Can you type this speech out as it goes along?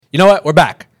You know what? We're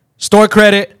back. Store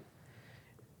credit.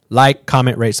 Like,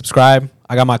 comment, rate, subscribe.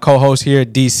 I got my co-host here,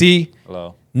 DC.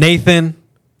 Hello. Nathan.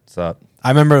 What's up?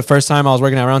 I remember the first time I was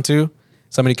working at Round 2,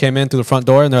 somebody came in through the front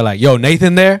door and they're like, yo,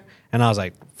 Nathan there? And I was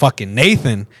like, fucking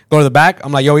Nathan. Go to the back.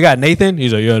 I'm like, yo, we got Nathan?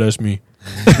 He's like, yeah, that's me.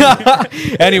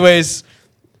 Anyways,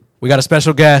 we got a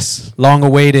special guest, long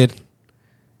awaited,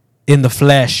 in the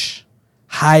flesh,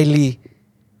 highly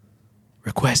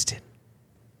requested.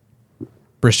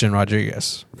 Briss Journey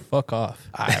Rodriguez. Fuck off.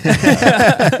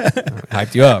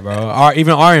 Hyped you up, bro.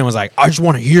 Even Arian was like, I just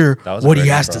want to hear what he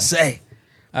has to say.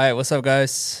 All right, what's up,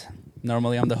 guys?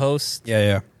 Normally I'm the host,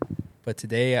 Yeah. but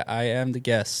today I am the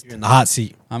guest. You're in the hot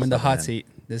seat. I'm in the hot seat.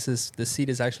 This seat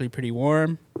is actually pretty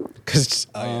warm.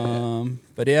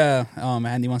 But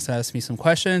Andy wants to ask me some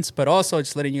questions, but also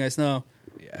just letting you guys know,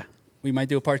 we might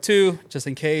do a part 2 just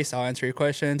in case. I'll answer your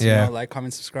questions. Yeah. You know, like,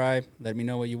 comment, subscribe. Let me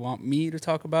know what you want me to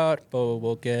talk about. But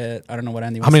we'll get. I don't know what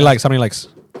Andy. How many likes?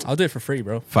 I'll do it for free,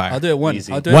 bro. Fire. I'll do it one.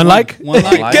 Easy. I'll do it One like? One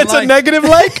like. Gets a negative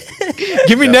like?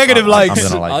 Give me negative likes. I'm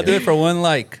gonna like I'll do it for one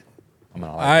like. I'm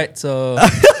gonna All like right, so.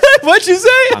 What'd you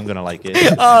say? I'm gonna like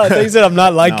it. Oh, they said I'm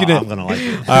not liking it. I'm gonna like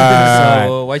it. All right.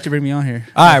 So why'd you bring me on here?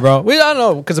 All right, bro. I don't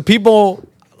know, because the people,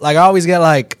 like, I always get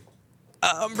like,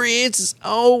 Briss,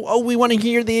 we want to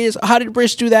hear this. How did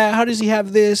Briss do that? How does he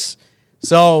have this?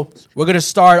 So we're going to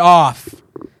start off.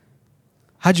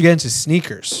 How'd you get into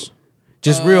sneakers?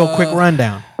 Just real quick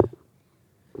rundown.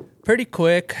 Pretty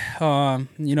quick.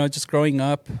 Just growing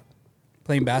up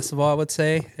playing basketball, I would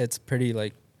say. It's pretty,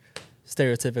 like,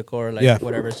 stereotypical or, like,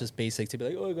 whatever. It's just basic to be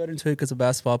like, I got into it because of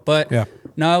basketball. But,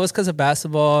 no, it was because of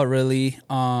basketball, really.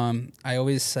 I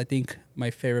think my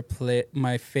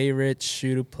favorite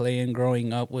shoe to play in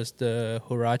growing up was the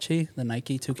Huarache, the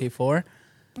Nike 2K4.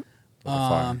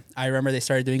 I remember they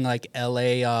started doing, like,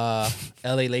 LA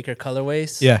Laker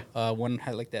colorways. Yeah. One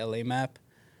had, like, the LA map.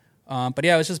 But,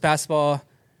 yeah, it was just basketball.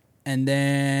 And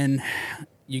then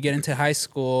you get into high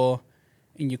school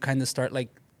and you kind of start, like,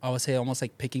 I would say almost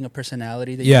like picking a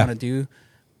personality that you want to do.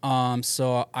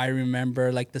 So I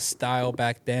remember, like, the style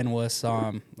back then was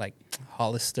like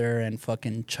Hollister and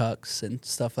fucking Chucks and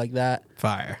stuff like that.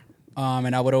 Fire.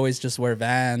 And I would always just wear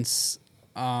Vans.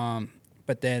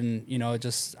 But then,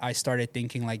 I started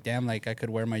thinking, like, damn, like, I could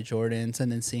wear my Jordans.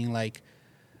 And then seeing, like,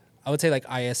 I would say, like,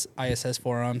 ISS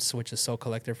forums, which is so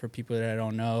collector for people that I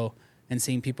don't know. And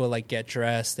seeing people, like, get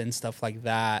dressed and stuff like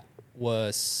that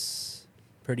was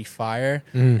pretty fire.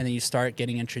 And then you start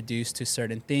getting introduced to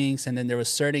certain things. And then there was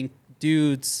certain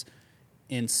dudes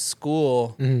in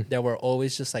school that were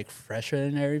always just, like, fresher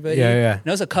than everybody. Yeah. And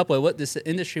there was a couple. This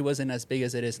industry wasn't as big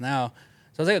as it is now.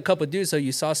 So it was like a couple of dudes. So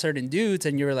you saw certain dudes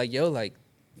and you were like, yo, like,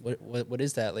 what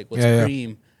is that? Like, what's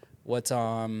Cream? What's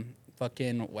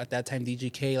fucking at that time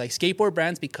DGK? Like, skateboard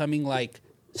brands becoming, like,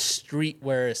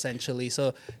 streetwear essentially.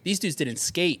 So these dudes didn't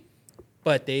skate,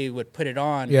 but they would put it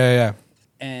on. Yeah.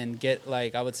 And get,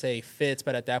 like, I would say fits,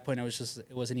 but at that point it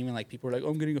wasn't even like people were like, oh,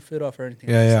 I'm getting a fit off or anything.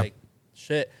 Like,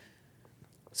 shit.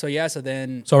 So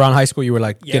so around high school you were,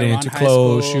 like, getting into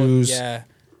clothes, shoes. Yeah.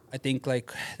 I think,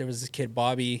 like, there was this kid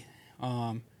Bobby.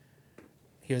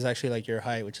 He was actually, like, your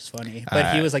height, which is funny.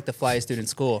 But he was, like, the flyest dude in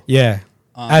school. Yeah.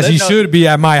 As he should be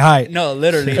at my height. No,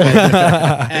 literally.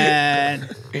 And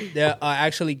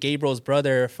actually Gabriel's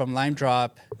brother from Lime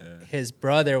Drop, his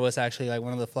brother was actually, like,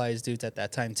 one of the flyest dudes at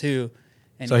that time too.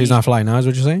 And so he's not flying now, is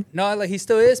what you're saying? No, like, he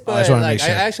still is, but I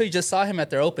actually just saw him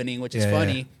at their opening, which is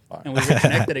funny. And we were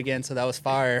connected again, so that was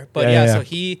fire. But so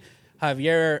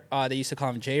Javier, they used to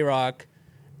call him J-Rock.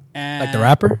 And like the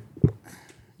rapper?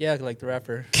 Yeah, like the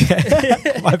rapper.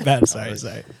 My bad, sorry.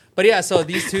 But yeah, so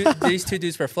these two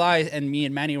dudes were fly, and me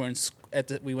and Manny were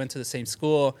we went to the same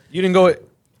school. You didn't go...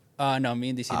 No, me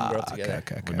and DC didn't grow up together.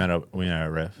 Okay. We met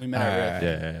at Riff. We met at Riff.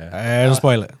 Yeah. Don't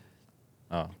spoil it.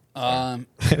 Oh.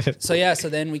 So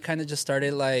then we kind of just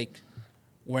started, like,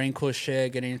 wearing cool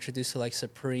shit, getting introduced to, like,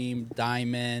 Supreme,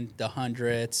 Diamond, the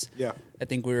Hundreds. Yeah. I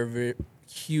think we were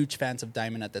huge fans of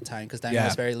Diamond at the time because Diamond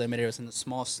was very limited. It was in a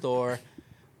small store.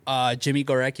 Jimmy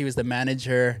Gorecki was the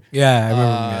manager. Yeah, I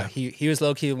remember. He was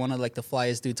low-key one of, like, the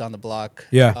flyest dudes on the block.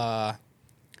 Yeah.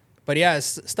 But yeah,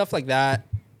 stuff like that.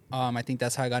 I think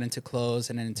that's how I got into clothes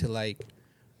and then into, like,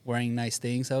 wearing nice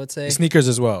things, I would say. Sneakers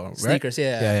as well, right? Sneakers,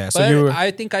 yeah. Yeah. But I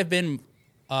think I've been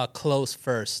clothes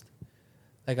first.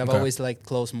 Like, I've always liked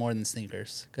clothes more than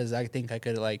sneakers because I think I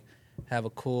could, like, have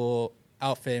a cool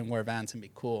outfit and wear Vans and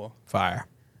be cool. Fire.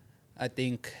 I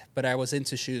think, but I was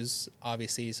into shoes,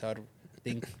 obviously, so I'd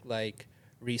think, like,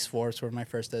 Reese Forbes were my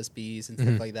first SBs and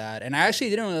stuff like that. And I actually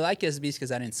didn't really like SBs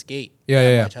because I didn't skate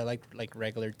much. I liked, like,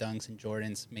 regular Dunks and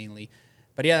Jordans mainly.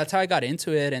 But yeah, that's how I got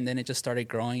into it, and then it just started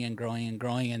growing and growing and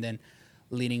growing. And then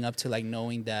leading up to like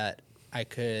knowing that I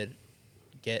could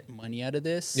get money out of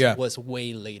this Yeah. was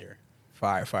way later.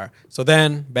 Fire. So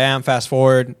then, bam, fast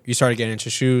forward, you started getting into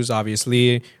shoes,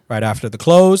 obviously, right after the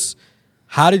close.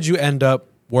 How did you end up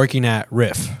working at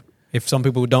Riff? If some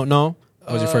people don't know,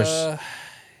 what was your first?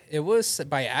 It was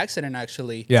by accident,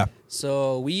 actually. Yeah.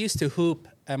 So we used to hoop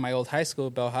at my old high school,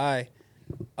 Bell High.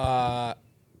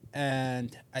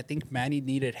 And I think Manny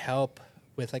needed help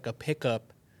with like a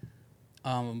pickup,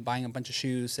 buying a bunch of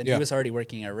shoes. And Yeah. he was already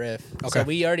working at Riff. Okay. So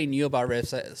we already knew about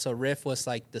Riff. So Riff was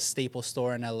like the staple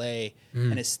store in LA.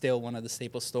 And it's still one of the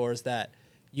staple stores that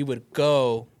you would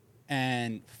go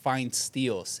and find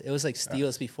steals. It was like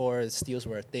steals before steals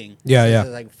were a thing. Yeah, So yeah. it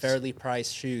was like fairly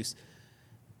priced shoes.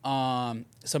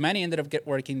 So Manny ended up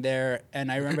working there,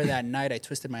 and I remember that night I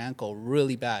twisted my ankle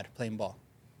really bad playing ball,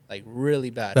 like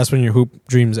really bad. That's when your hoop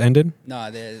dreams ended? No,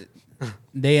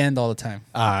 they end all the time.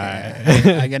 All right.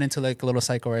 I get into like a little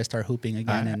cycle where I start hooping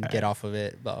again and get off of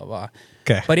it, blah, blah, blah.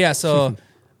 Okay. But yeah, so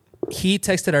he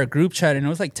texted our group chat, and it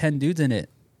was like 10 dudes in it.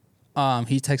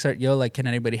 He texted, yo, like, can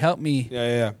anybody help me?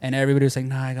 Yeah. And everybody was like,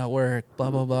 nah, I got work,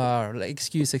 blah, blah, blah. Or like,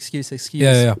 excuse,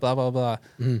 Yeah. blah, blah,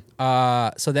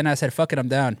 blah. So then I said, fuck it, I'm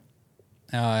down.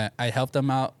 I helped him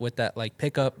out with that, like,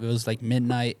 pickup. It was, like,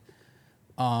 midnight.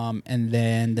 And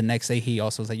then the next day, he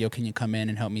also was like, yo, can you come in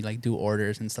and help me, like, do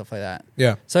orders and stuff like that?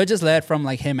 Yeah. So it just led from,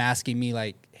 like, him asking me,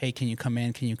 like, hey, can you come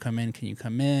in? Can you come in? Can you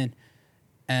come in?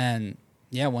 And,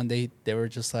 yeah, one day they were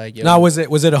just like, yo. Now, was it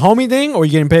a homie thing or were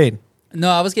you getting paid? No,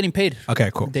 I was getting paid.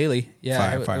 Okay, cool. Daily.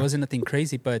 Yeah, Fire. it wasn't nothing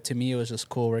crazy, but to me, it was just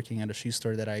cool working at a shoe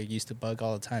store that I used to bug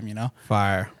all the time, you know?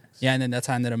 Fire. Yeah, and then that's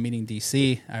how I ended up meeting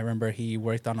DC. I remember he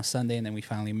worked on a Sunday, and then we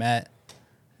finally met.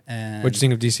 And What'd you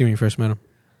think of DC when you first met him?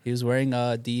 he was wearing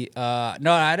no, I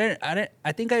didn't.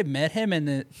 I think I met him, and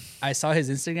then I saw his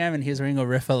Instagram, and he was wearing a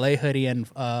Riff LA hoodie and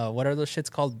what are those shits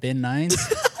called? Bin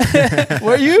 9s.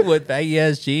 Were you? With baggy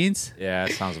ass jeans. Yeah,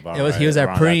 that sounds about It was- right. he was at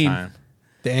around that Preem. time.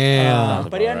 Damn.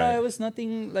 But yeah, about no, right. it was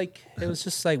nothing like. It was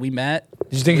just like we met.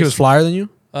 Did you think he was flyer than you?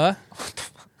 I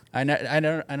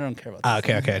don't care about that.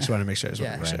 Okay. I just want to make sure.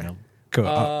 Random. Cool.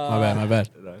 My bad.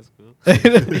 That's cool.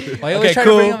 Why you always try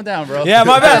to bring him down, bro? Yeah,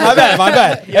 my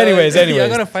bad. Yo, anyways. You're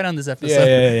gonna fight on this episode.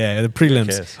 Yeah. The prelims.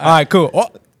 Yes. All right, cool. Oh.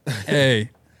 Hey.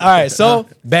 All right, so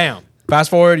bam. Fast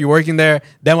forward, you're working there.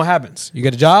 Then what happens? You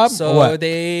get a job or So what? one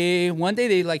day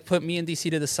they like put me and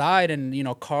DC to the side, and you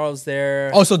know Carl's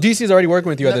there. Oh, so DC's already working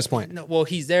with you at this point. No, well,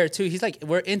 he's there too. He's like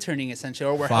we're interning essentially,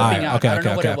 or we're Fire. helping out. Okay, I don't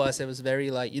know what okay. it was. It was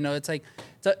very like it's like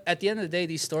at the end of the day,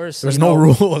 these stores. There's you no know,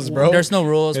 rules, bro. There's no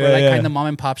rules. We're Yeah, like yeah. kind of mom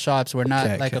and pop shops. We're not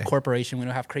Okay, like a okay. corporation. We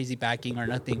don't have crazy backing or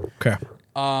nothing. Okay.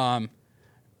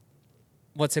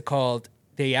 What's it called?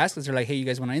 They asked us, they're like, hey, you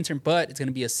guys want to intern, but it's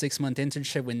gonna be a 6-month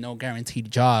internship with no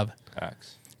guaranteed job.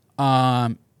 Facts.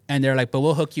 And they're like, but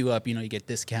we'll hook you up. You know, you get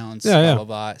discounts, Yeah, blah, yeah. blah,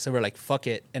 blah. So we're like, fuck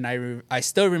it. And I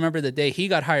still remember the day he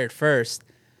got hired first.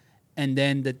 And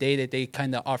then the day that they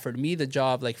kind of offered me the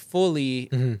job, like fully,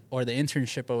 or the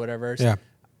internship or whatever. Yeah.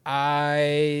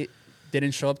 I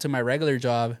didn't show up to my regular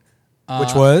job.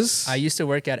 Which was? I used to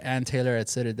work at Ann Taylor at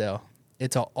Citadel.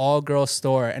 It's an all-girl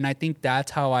store. And I think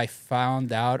that's how I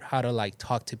found out how to, like,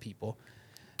 talk to people.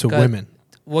 To 'Cause- women.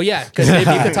 Well, yeah, because if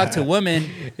you could talk to women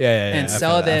Yeah. and I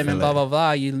sell feel that, I them feel and blah, that. blah,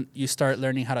 blah, you start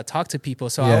learning how to talk to people.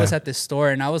 So Yeah. I was at this store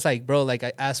and I was like, bro, like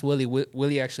I asked Willie.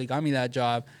 Willie actually got me that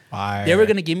job. Fire. They were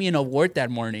going to give me an award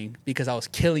that morning because I was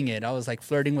killing it. I was like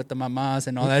flirting with the mamas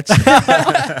and all that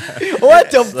shit. What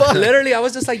the fuck? Literally, I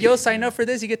was just like, yo, sign up for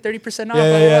this. You get 30% off. Yeah, blah,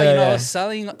 blah, yeah, blah. You know, yeah. I was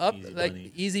selling up Easy like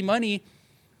money. easy money.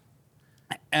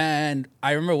 And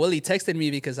I remember Willie texted me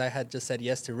because I had just said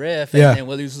yes to Riff. And, Yeah. and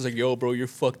Willie was just like, yo, bro, you're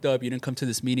fucked up. You didn't come to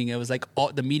this meeting. It was like,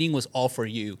 the meeting was all for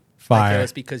you. Like, Fire. it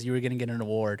was because you were going to get an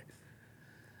award.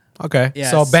 Okay.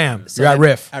 Yeah, So bam, so you're at then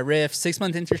Riff. At Riff,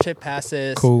 6-month internship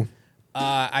passes. Cool.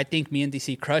 I think me and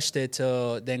DC crushed it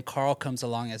till then Carl comes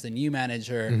along as the new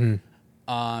manager.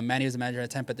 Mm-hmm. Manny was the manager at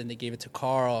 10, but then they gave it to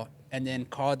Carl. And then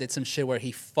Carl did some shit where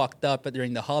he fucked up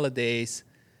during the holidays.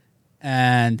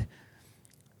 And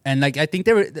like, I think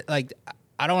they were like,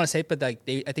 I don't want to say it, but like,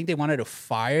 I think they wanted to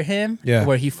fire him. Yeah.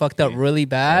 Where he fucked up really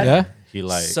bad. Yeah? He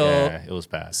like, So- yeah, it was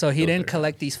bad. So he It was didn't very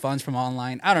collect these funds from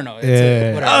online. I don't know. It's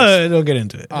Yeah. whatever. Don't get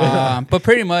into it. But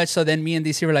pretty much, so then me and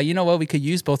DC were like, you know what, we could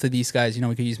use both of these guys. You know,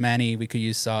 we could use Manny, we could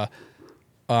use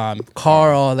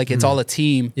Carl. Like, it's all a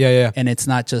team. Yeah. And it's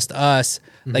not just us.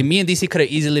 Like, me and DC could have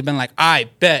easily been like, I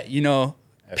bet, you know,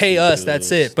 pay us,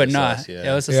 that's it. But That's nah, us,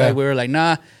 yeah. it was just Yeah. like, we were like,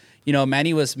 nah. You know,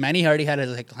 Manny already had a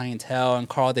like clientele, and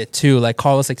Carl did too. Like,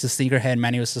 Carl was like the sneakerhead,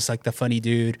 Manny was just like the funny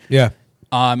dude. Yeah.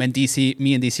 And me and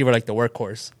DC were like the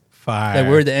workhorse. Fire. Like,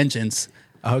 we're the engines.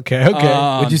 Okay.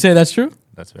 Would you say that's true?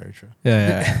 That's very true.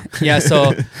 Yeah. Yeah,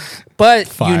 so but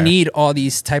Fire. you need all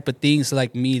these type of things.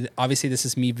 Like me, obviously this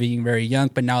is me being very young,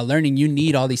 but now learning, you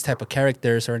need all these type of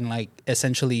characters or like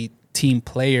essentially team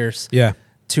players Yeah.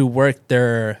 to work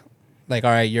their, like,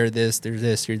 all right, you're this, there's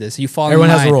this, you're this. You fall Everyone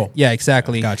in has a line. role. Yeah,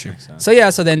 exactly. Got you. So yeah,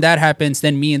 so then that happens.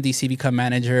 Then me and DC become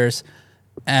managers,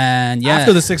 and yeah,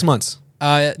 After the 6 months.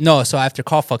 no, so after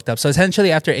Call fucked up. So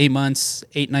essentially after 8 months,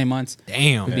 9 months,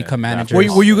 Damn. we become managers.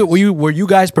 Were you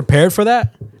guys prepared for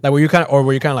that? Like, were you kind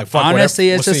of like, fuck, Honestly,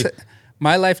 whatever, it's we'll just see.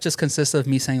 my life just consists of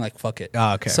me saying like fuck it.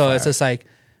 Ah, okay, So it's fire. just like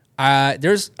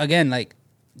there's again like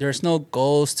there's no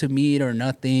goals to meet or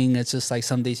nothing. It's just like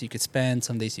some days you could spend,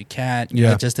 some days you can't. You know,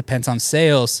 Yeah. it just depends on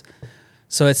sales.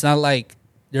 So it's not like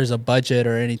there's a budget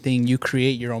or anything. You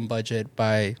create your own budget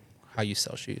by how you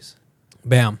sell shoes.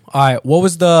 Bam. All right. What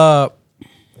was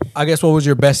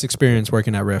your best experience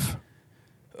working at Riff?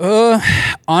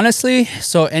 Honestly,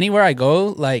 so anywhere I go,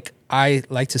 like I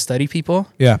like to study people.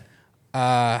 Yeah.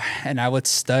 And I would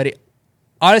study.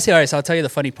 Honestly, all right, so I'll tell you the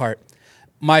funny part.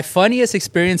 My funniest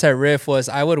experience at Riff was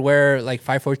I would wear like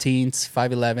 514s,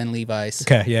 511 Levi's.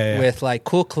 Okay. Yeah. With like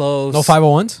cool clothes. No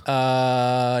 501s?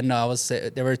 No, I was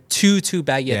there were too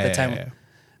baggy at the time.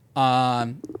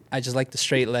 I just like the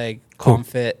straight leg, calm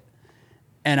fit.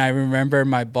 And I remember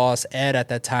my boss Ed at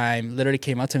that time literally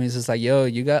came up to me and was just like, "Yo,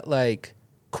 you got like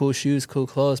cool shoes, cool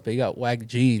clothes, but you got whack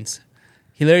jeans."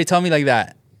 He literally told me like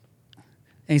that.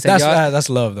 And he's like, That's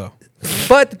love, though.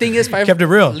 but the thing is, Kept it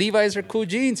real. Levi's are cool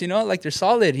jeans, you know, like they're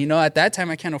solid. You know, at that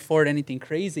time I can't afford anything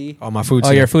crazy. Oh, my food's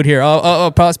Oh, here. your food here.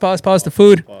 Oh, pause the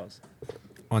food. Pause.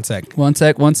 1 sec. One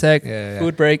sec. Yeah.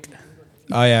 Food break.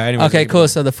 Oh, yeah. Anyway. Okay, cool.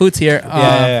 So the food's here.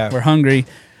 Yeah. We're hungry.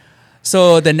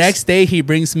 So the next day he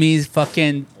brings me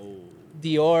fucking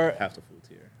Dior. Half the food's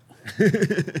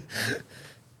here.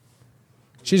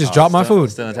 She just dropped my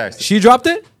food. Still in text. She dropped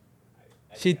it?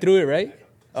 She threw it, right?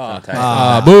 Still in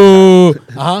text. Boo.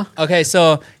 Uh-huh. Okay,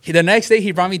 so the next day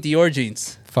he brought me Dior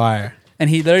jeans. Fire. And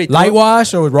he literally Light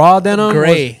wash or raw denim?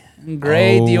 gray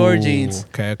Oh, Dior jeans.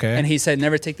 Okay. And he said,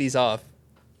 never take these off.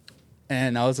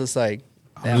 And I was just like,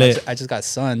 damn, lit. I just got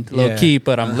sunned, Yeah. low key,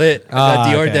 but I'm lit. I got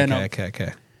Dior denim.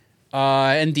 Okay.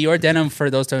 And Dior denim, for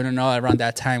those who don't know, around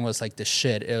that time was like the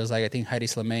shit. It was like, I think Heidi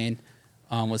Slimane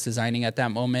was designing at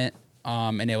that moment.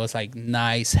 And it was like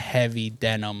nice, heavy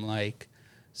denim. Like,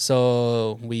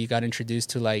 so we got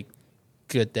introduced to like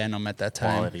good denim at that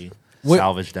time. Quality. What-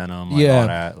 Salvage denim. Like Yeah. all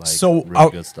that. Like So,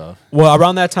 really good stuff. Well,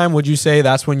 around that time, would you say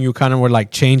that's when you kind of were like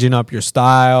changing up your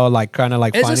style, like kind of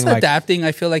like It's finding just like adapting.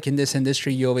 I feel like in this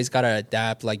industry, you always got to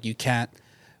adapt. Like you can't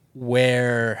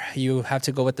wear, you have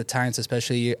to go with the times,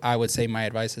 especially I would say my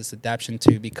advice is adaptation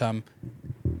to become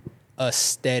a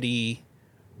steady,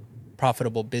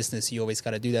 profitable business. You always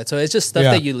got to do that. So it's just stuff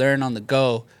Yeah. that you learn on the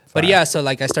go. But yeah, so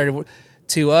like I started,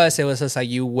 to us, it was just like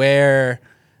you wear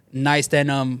nice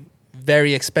denim,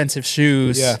 very expensive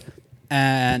shoes.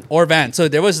 Yeah. Or Vans. So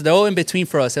there was no in between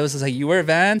for us. It was just like you wear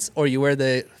Vans or you wear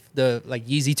the like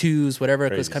Yeezy 2s, whatever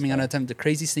was Crazy coming out stuff. at the time, the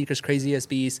crazy sneakers, crazy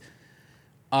SBs,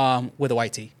 with a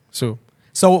white tee. so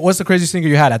what's the craziest sneaker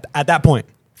you had at that point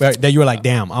that you were like,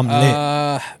 damn, I'm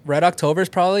lit? Red October's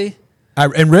probably.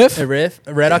 And Riff? A riff.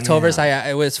 Red October's.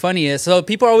 It was funny. So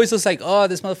people are always just like, oh,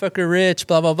 this motherfucker rich,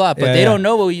 blah, blah, blah. But Yeah, they yeah. don't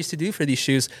know what we used to do for these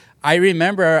shoes. I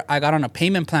remember I got on a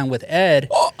payment plan with Ed,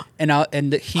 and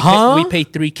we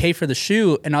paid $3K for the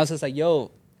shoe. And I was just like, yo,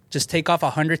 just take off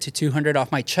 $100 to $200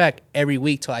 off my check every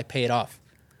week till I pay it off.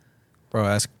 Bro,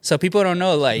 that's So people don't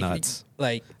know, like, Nuts.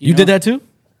 like you did that too?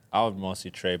 I would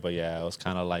mostly trade, but yeah, it was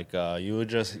kind of like you would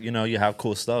just, you know, you have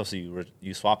cool stuff, so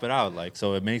you swap it out, like,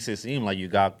 so it makes it seem like you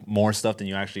got more stuff than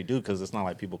you actually do, because it's not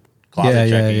like people closet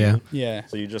checking you. Yeah.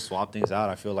 So you just swap things out.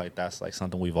 I feel like that's like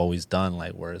something we've always done,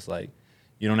 like where it's like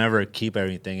you don't ever keep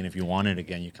everything, and if you want it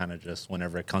again, you kind of just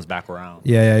whenever it comes back around.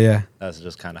 Yeah. That's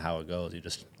just kind of how it goes. You're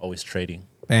just always trading.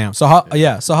 Bam. So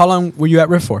how long were you at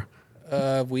Riff for?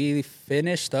 We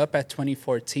finished up at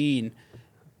 2014,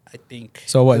 I think.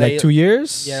 So what, like 2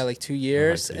 years? Yeah, like 2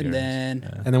 years. like 2 and years.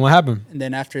 then And then what happened? and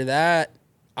then after that,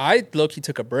 I low-key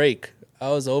took a break. I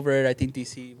was over it. I think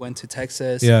DC went to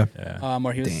Texas. Yeah.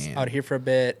 Or he was Damn. out here for a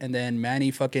bit. And then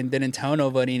Manny fucking didn't tell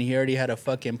nobody, and he already had a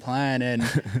fucking plan and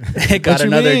got you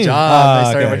another mean? job. I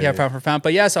started Okay. working at Pound for Pound.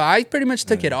 But yeah, so I pretty much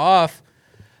took it off.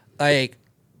 Like,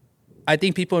 I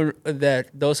think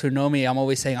those who know me, I'm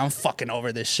always saying, I'm fucking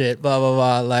over this shit, blah, blah,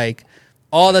 blah. Like,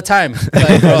 all the time.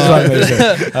 Like,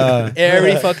 bro,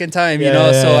 every fucking time, you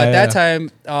know? So at that time,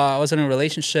 I was in a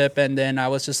relationship, and then I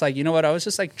was just like, you know what? I was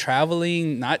just like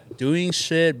traveling, not doing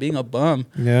shit, being a bum.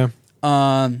 Yeah.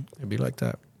 It'd be like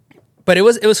that. But it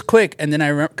was quick. And then I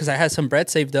remember, because I had some bread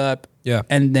saved up. Yeah.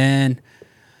 And then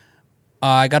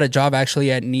I got a job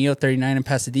actually at Neo 39 in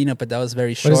Pasadena, but that was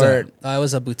very short. It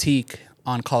was a boutique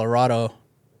on Colorado.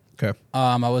 Okay.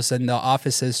 I was in the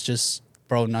offices just,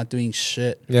 bro, not doing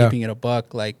shit, keeping it a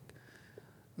buck. Like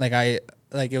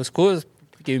it was cool. It was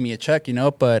giving me a check,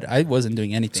 but I wasn't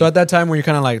doing anything. So at that time, were you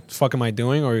kind of like, fuck am I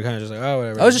doing? Or you kind of just like, oh,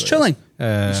 whatever. I was just chilling.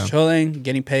 Just chilling,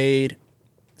 getting paid,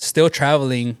 still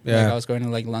traveling. Yeah. Like I was going to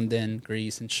like London,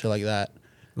 Greece and shit like that.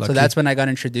 Lucky. So that's when I got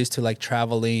introduced to like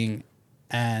traveling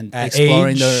and at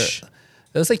exploring age?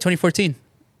 It was like 2014.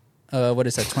 What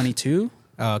is that, 22?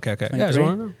 Oh, okay.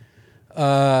 23?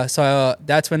 Yeah, so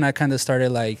that's when I kind of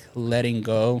started like letting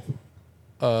go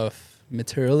of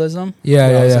materialism. Yeah,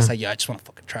 I was yeah. just like, I just want to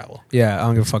fucking travel. Yeah, I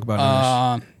don't give a fuck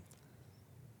about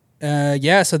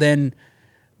it. So then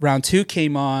round 2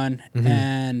 came on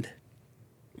and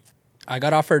I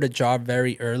got offered a job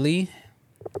very early.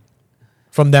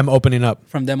 From them opening up.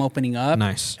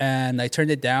 Nice. And I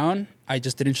turned it down. I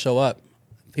just didn't show up.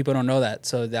 People don't know that.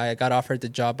 So I got offered the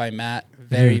job by Matt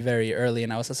very, very early.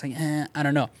 And I was just like, I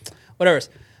don't know. Whatever.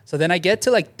 So then I get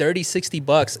to like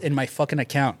 $30-$60 in my fucking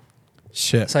account.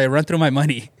 Shit. So I run through my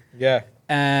money. Yeah.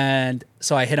 And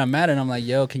so I hit on Matt and I'm like,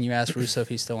 yo, can you ask Russo if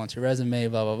he still wants your resume,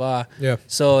 blah, blah, blah. Yeah.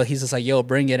 So he's just like, yo,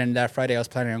 bring it. And that Friday I was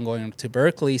planning on going to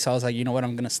Berkeley. So I was like, you know what?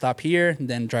 I'm going to stop here and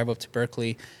then drive up to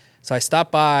Berkeley. So I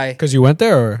stopped by. Because you went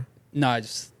there or? No, I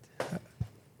just.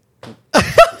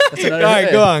 That's another All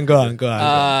right, go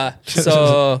on.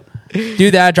 So do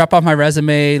that, drop off my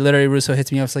resume. Literally, Russo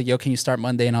hits me up. It's like, yo, can you start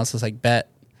Monday? And I was just like, bet.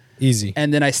 Easy.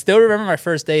 And then I still remember my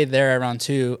first day there around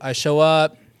 2. I show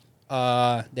up.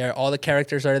 There, all the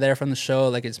characters are there from the show.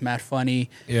 Like, it's mad funny.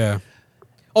 Yeah.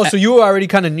 Oh, so you already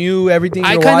kind of knew everything.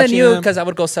 I kind of knew because I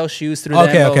would go sell shoes through them.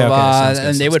 Okay. Sounds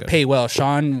and they good, would pay well.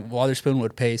 Sean Waterspoon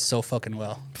would pay so fucking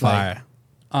well. Fire.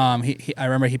 Like, I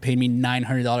remember he paid me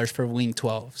 $900 for wing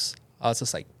 12s. I was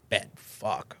just like, bet.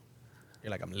 Fuck.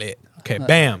 You're like, I'm lit. Okay,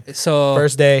 bam. So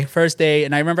First day.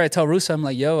 And I remember I tell Russo, I'm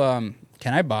like, yo,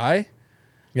 can I buy?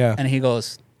 Yeah. And he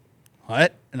goes,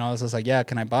 what? And I was just like, yeah,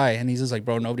 can I buy? And he's just like,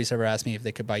 bro, nobody's ever asked me if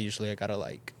they could buy. Usually I gotta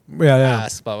like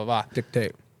ask, blah, blah, blah.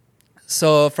 Dictate.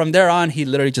 So from there on, he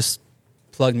literally just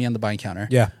plugged me on the buying counter.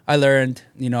 Yeah. I learned,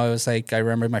 it was like, I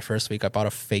remember my first week, I bought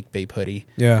a fake Babe hoodie.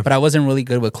 Yeah. But I wasn't really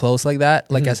good with clothes like that,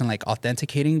 like as in like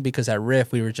authenticating, because at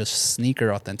Riff, we were just sneaker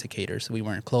authenticators. We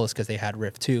weren't clothes because they had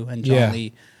Riff too. And John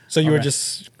Lee. So you were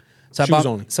just shoes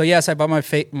only. So yes, I bought a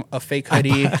fake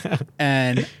hoodie.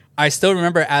 And I still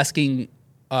remember asking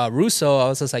Russo, I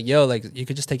was just like, yo, like, you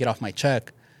could just take it off my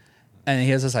check. And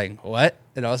he was just like, what?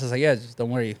 And I was just like, yeah, just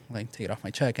don't worry, like, take it off my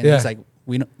check. And he's like,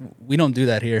 we don't do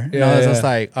that here. And I was just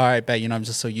like, all right, bet, I'm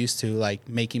just so used to like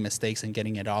making mistakes and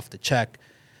getting it off the check.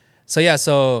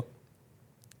 So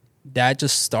that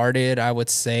just started, I would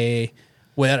say,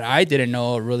 what I didn't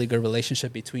know, a really good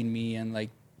relationship between me and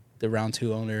like the round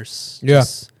 2 owners.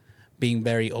 Just being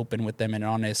very open with them and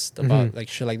honest about like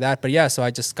shit like that. But so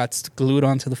I just got glued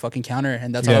onto the fucking counter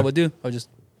and that's all I would do. I would just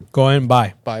go in and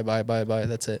buy.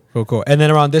 That's it. Cool. And then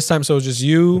around this time, so it was just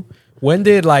you. When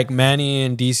did like Manny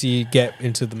and DC get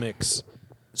into the mix?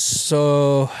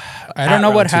 So I don't know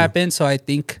what happened. So I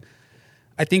think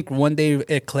one day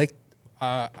it clicked.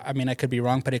 I mean, I could be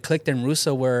wrong, but it clicked in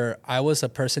Russo where I was a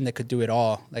person that could do it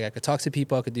all. Like I could talk to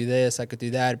people, I could do this, I could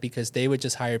do that, because they would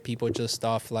just hire people just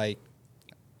off like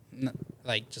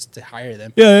just to hire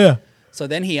them. Yeah. So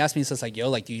then he asked me, so it's like, yo,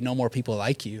 like, do you know more people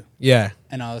like you? Yeah.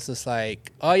 And I was just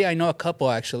like, oh yeah, I know a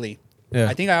couple actually. Yeah.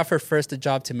 I think I offered first a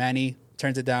job to Manny,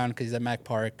 turns it down because he's at Mac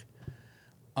Park.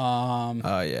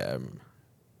 Yeah.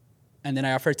 And then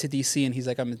I offered to DC and he's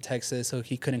like, I'm in Texas, so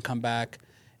he couldn't come back.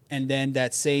 And then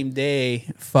that same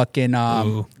day, fucking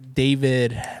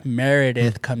David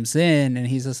Meredith comes in and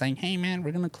he's just like, hey man,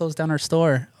 we're gonna close down our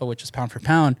store, which is Pound for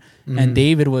Pound. And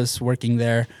David was working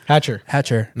there.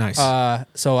 Hatcher. Nice.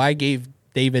 So I gave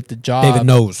David the job. David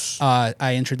knows.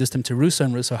 I introduced him to Russo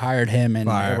and Russo hired him and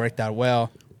it worked out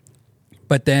well.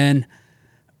 But then,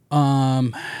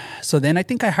 so then I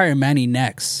think I hired Manny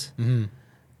next.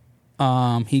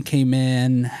 He came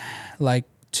in like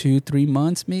 2-3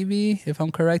 months maybe, if I'm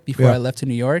correct, before I left to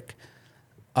New York.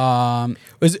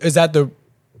 Is that the...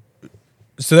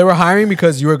 So they were hiring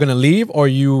because you were going to leave, or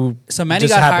you... So Manny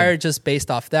got hired just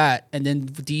based off that. And then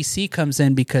DC comes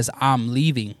in because I'm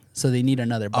leaving. So they need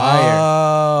another buyer.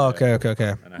 Oh,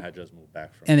 okay. And I had just moved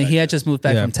back from And then Texas. he had just moved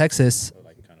back from Texas. So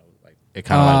it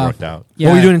kind of worked out. Yeah.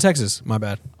 What were you doing in Texas? My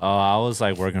bad. I was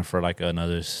like working for like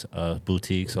another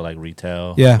boutique, so like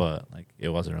retail. Yeah. But like it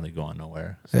wasn't really going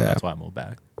nowhere. So that's why I moved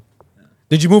back.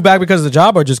 Did you move back because of the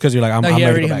job, or just because you're like, I'm No, he ready to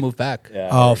already go had back? moved back. Yeah,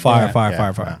 Oh, fire.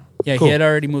 Yeah, Cool. he had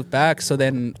already moved back. So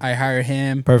then I hire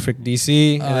him. Perfect.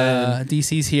 DC. And then,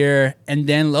 DC's here. And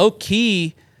then low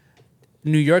key,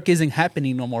 New York isn't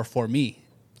happening no more for me.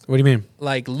 what do you mean?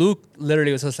 Like Luke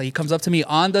literally was just like, he comes up to me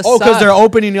on the Oh, because side. they're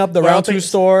opening up the We're Round 2 opening-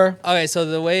 store. Okay, so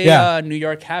the way Yeah. New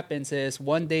York happens is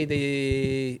one day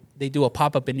they do a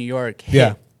pop-up in New York.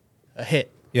 Yeah. A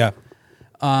hit. Yeah.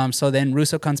 So then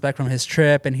Russo comes back from his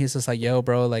trip and he's just like, yo,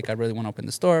 bro, like I really want to open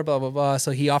the store, blah, blah, blah.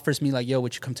 So he offers me like, yo,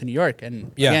 would you come to New York?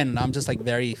 And Yeah. again, I'm just like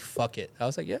very fuck it. I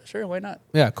was like, yeah, sure, why not?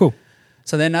 Yeah, cool.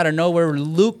 So then out of nowhere,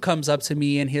 Luke comes up to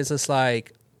me and he's just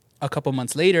like, a couple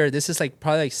months later, this is like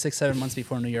probably like 6-7 months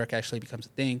before New York actually becomes a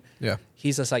thing. Yeah.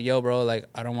 He's just like, yo, bro, like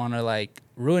I don't want to like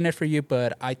ruin it for you,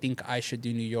 but I think I should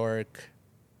do New York.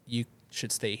 You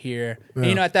should stay here. Yeah. And,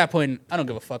 you know, at that point, I don't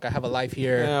give a fuck. I have a life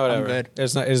here. Yeah, whatever. I'm good.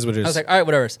 It's not. It is what it is. I was like, all right,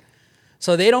 whatever.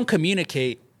 So they don't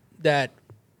communicate that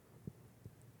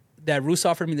Roos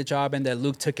offered me the job and that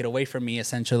Luke took it away from me,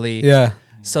 essentially. yeah.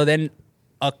 So then,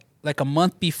 like a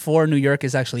month before New York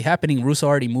is actually happening, Russo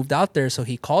already moved out there. So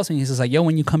he calls me. He's just like, yo,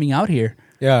 when you coming out here?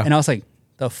 Yeah. And I was like,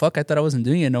 the fuck? I thought I wasn't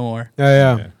doing it no more.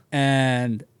 Yeah.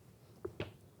 And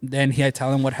then I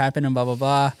tell him what happened and blah, blah,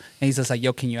 blah. And he's just like,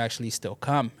 yo, can you actually still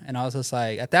come? And I was just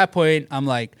like, at that point, I'm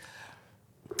like,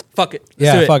 fuck it. Let's do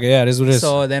Yeah. it. Fuck it. Yeah. It is what it is.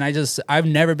 So then I've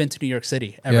never been to New York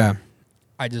City ever. Yeah.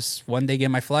 I just one day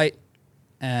get my flight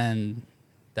and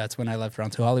that's when I left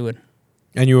Round 2 Hollywood.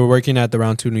 And you were working at the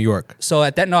Round 2 New York. So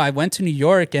I went to New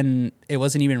York and it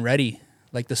wasn't even ready.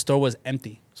 Like the store was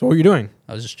empty. So what were you doing?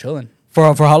 I was just chilling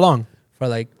For how long? for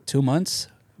like 2 months.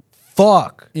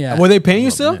 Fuck. Yeah. Were they paying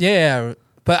you still? Yeah,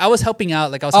 but I was helping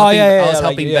out. Like I was Oh, helping. yeah, yeah, I was yeah,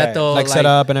 helping like, yeah, Beto like set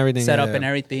up and everything, Set yeah, up yeah. and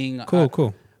everything. Cool.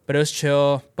 Cool. But it was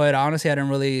chill. But honestly, I didn't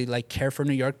really like care for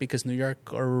New York because New York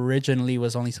originally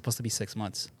was only supposed to be 6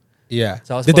 months. Yeah.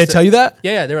 So I was Did they supposed to- tell you that?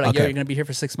 Yeah, they were like, Okay. "Yo, you're gonna be here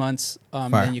for 6 months, Fire.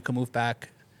 then you can move back."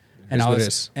 And Here's I what it was,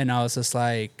 is. and I was just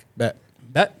like, Bet.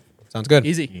 "Bet, Sounds good.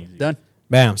 easy, done."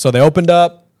 Bam. So they opened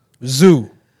up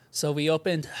Zoo. So we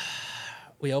opened,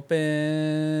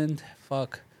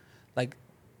 fuck, like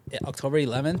October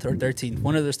 11th or 13th,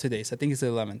 one of those 2 days. I think it's the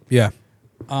 11th. Yeah.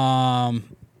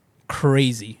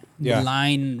 Crazy. Yeah.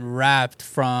 Line wrapped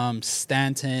from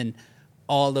Stanton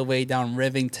all the way down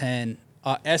Rivington,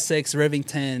 Essex,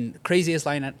 Rivington. Craziest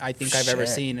line I think I've ever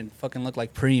Shit. seen and fucking looked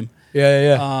like Preem.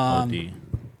 Yeah. OD.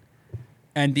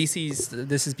 And this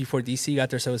is before DC got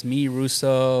there, so it was me,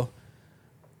 Russo,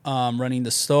 running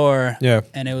the store. Yeah.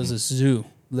 And it was a zoo,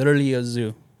 literally a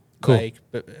zoo. Cool. Like,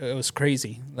 but it was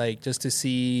crazy. Like, just to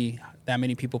see that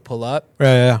many people pull up.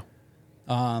 Yeah.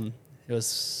 It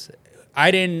was,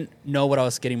 I didn't know what I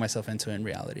was getting myself into in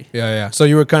reality. Yeah. So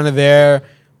you were kind of there.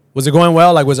 Was it going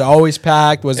well? Like, was it always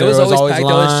packed? It was always packed,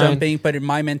 always jumping, but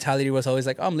my mentality was always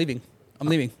like, oh, I'm leaving.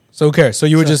 So who cares? So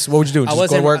you were just, what would you do? Just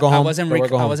go to work, go home?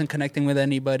 I wasn't connecting with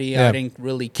anybody. Yeah. I didn't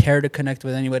really care to connect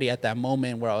with anybody at that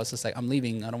moment where I was just like, I'm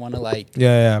leaving. I don't want to like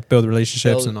Yeah. Build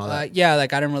relationships and all that. yeah,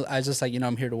 like I was just like,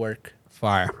 I'm here to work.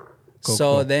 Fire. Cool,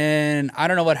 so cool. then I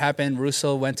don't know what happened.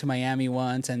 Russo went to Miami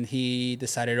once and he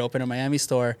decided to open a Miami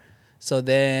store. So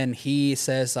then he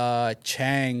says,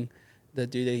 Chang, the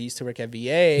dude that he used to work at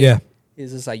VA, Yeah.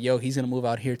 is just like, yo, he's gonna move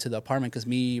out here to the apartment because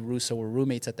me, Russo were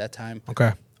roommates at that time.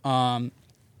 Okay.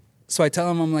 So I tell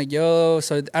him, I'm like, yo,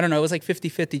 so I don't know, it was like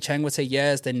 50-50. Chang would say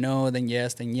yes, then no, then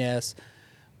yes, then yes.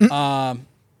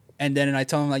 And then I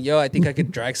tell him like, yo, I think I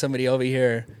could drag somebody over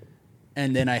here.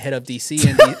 And then I hit up DC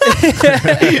and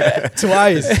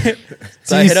Twice.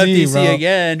 so I hit up DC, DC bro.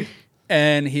 again,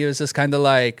 and he was just kind of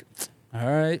like, all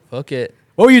right, fuck it.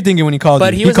 What were you thinking when he called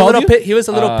But you? he was a called little you? he was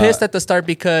a little pissed at the start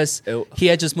because it- he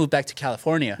had just moved back to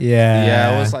California. Yeah.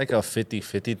 Yeah, it was like a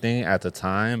 50-50 thing at the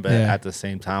time, but Yeah. at the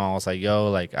same time, I was like,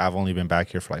 yo, like, I've only been back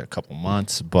here for like a couple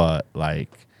months, but like,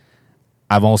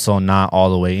 I'm also not all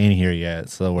the way in here yet.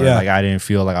 So where Yeah. like, I didn't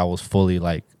feel like I was fully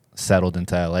like settled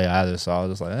into LA either. So I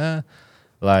was just like,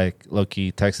 like,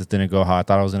 low-key, Texas didn't go how I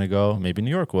thought it was going to go. Maybe New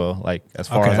York will, like, as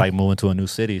far Okay. as like moving to a new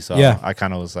city. So Yeah. I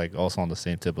kind of was like also on the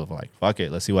same tip of like, fuck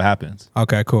it, let's see what happens.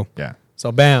 Okay, cool. Yeah.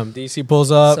 So bam, DC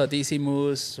pulls up. So DC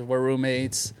moves, we're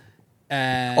roommates,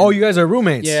 and Oh, you guys are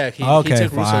roommates. yeah, he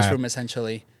took Russo's room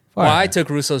essentially. Fire. Well, I took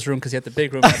Russo's room because he had the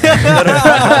big room.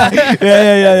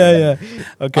 Yeah.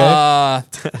 Okay.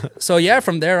 So yeah,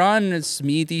 from there on, it's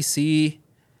me, DC,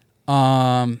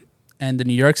 and the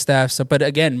New York staff. So, but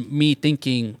again, me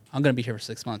thinking I'm gonna be here for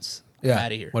 6 months. I'm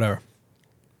out of here. Whatever.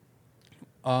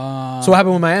 So what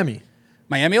happened with Miami?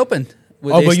 Miami opened.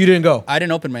 But you didn't go. I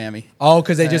didn't open Miami. Oh,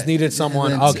 because they just needed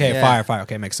someone. it's- Okay, yeah. fire.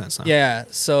 Okay, makes sense now. Yeah.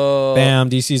 So Bam,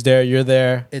 DC's there. You're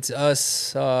there. it's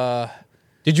us.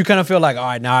 Did you kind of feel like, all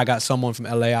right, now I got someone from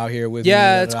LA out here with me?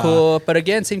 Yeah, it's cool. But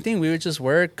again, same thing. We would just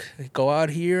work, go out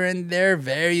here and there.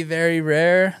 Very, very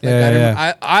rare.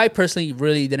 Like I personally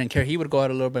really didn't care. He would go out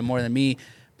a little bit more than me,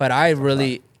 but I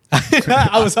really.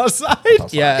 I was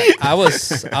outside. Yeah, I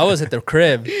was at the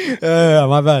crib. Yeah,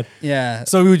 my bad. Yeah.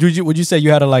 So would you say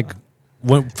you had to like,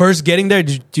 when first getting there,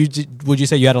 would you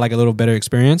say you had like a little better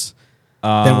experience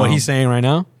than what he's saying right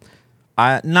now?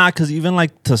 Because even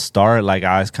like to start, like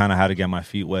I kind of had to get my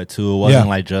feet wet too. It wasn't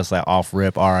like just like off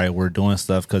rip. All right, we're doing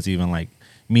stuff. Because even like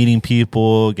meeting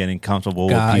people, getting comfortable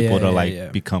with people to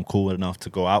become cool enough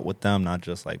to go out with them, not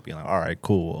just like being like, all right,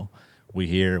 cool, we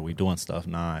here, we doing stuff.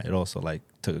 Nah, it also like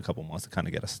took a couple months to kind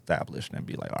of get established and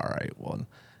be like, all right, well,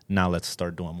 now let's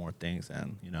start doing more things.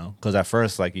 And because at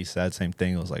first, like he said, same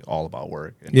thing. It was like all about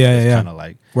work. And kind of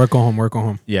like work on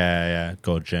home. Yeah,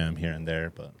 go gym here and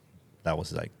there, but. That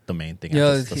was like the main thing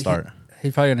at the start.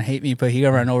 He's probably gonna hate me, but he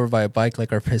got run over by a bike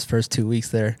like his first 2 weeks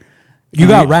there. You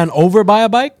got ran over by a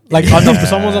bike? Like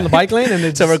someone's on the bike lane,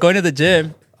 and so we're going to the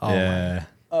gym. Oh, yeah,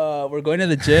 we're going to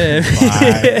the gym,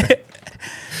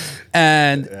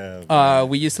 and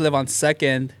we used to live on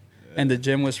 2nd, and the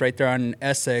gym was right there on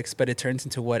Essex, but it turns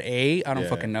into what I don't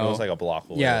fucking know. It was like a block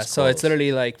away. Yeah, so it's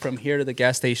literally like from here to the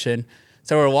gas station.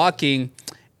 So we're walking.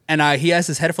 And he has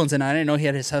his headphones in. I didn't know he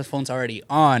had his headphones already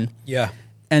on. Yeah.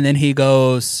 And then he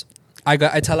goes, I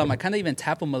tell him, I kind of even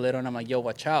tap him a little. And I'm like, yo,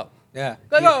 watch out. Yeah.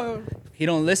 He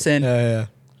don't listen. Yeah.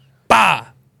 Bah!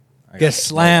 Get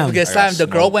slammed. The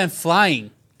girl went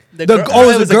flying. The girl.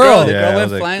 The girl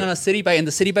went flying on a city bike. And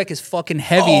the city bike is fucking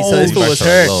heavy. So this fool was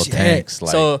hurt. Tanks,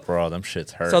 like, bro, them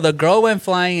shits hurt. So the girl went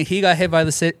flying. And he got hit by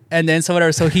the city. And then so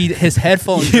his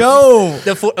headphones. Yo!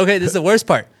 Okay, this is the worst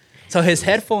part. So his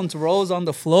headphones rolls on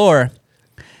the floor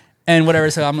and whatever.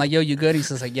 So I'm like, yo, you good? He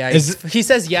says like, yeah. He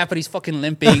says, yeah, but he's fucking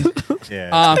limping.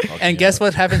 And guess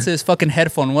what happens to his fucking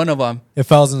headphone? One of them. It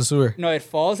falls in the sewer. No, it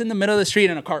falls in the middle of the street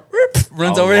and a car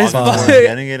runs over his fucking.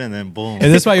 Getting it and then boom. Is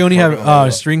this why you only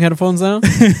have string headphones now?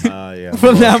 Yeah.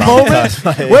 From that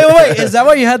moment? Wait. Is that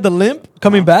why you had the limp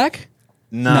coming back?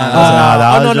 No,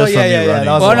 that was just from me running.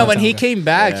 Well, no, when he came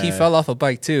back, he fell off a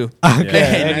bike too.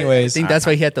 Okay, anyways. I think that's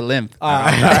why he had the limp.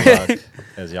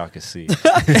 As y'all can see.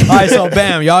 All right, so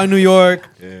bam, y'all in New York.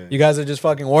 Yeah. You guys are just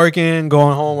fucking working,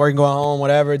 going home,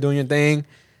 whatever, doing your thing.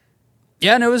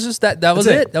 Yeah, and it was just that was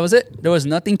it. That was it. There was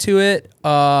nothing to it.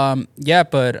 Yeah,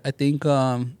 but I think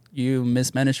you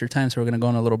mismanaged your time, so we're going to go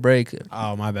on a little break.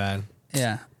 Oh, my bad.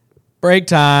 Yeah. Break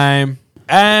time.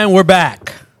 And we're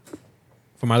back.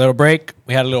 For my little break,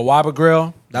 we had a little Whopper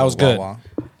Grill. That was good.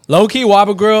 Low-key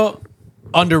Whopper Grill,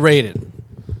 underrated.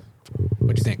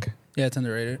 What do you think? Yeah, it's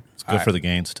underrated. It's good for the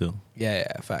gains, too.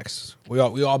 Yeah, facts. We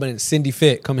all been in Cindy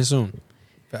Fit, coming soon.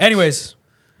 Facts. Anyways,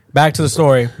 back to the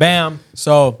story. Bam.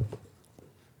 So,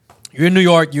 you're in New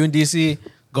York, you in D.C.,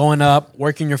 going up,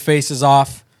 working your faces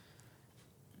off.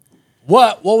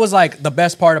 What was, like, the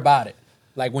best part about it?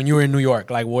 Like, when you were in New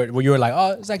York? Like, where you were like,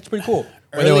 oh, it's actually pretty cool.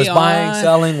 Whether it was buying,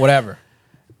 selling, whatever.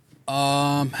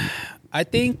 I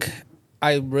think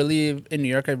in New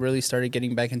York, I really started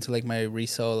getting back into like my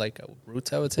resale, like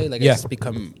roots, I would say. Like I just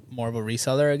become more of a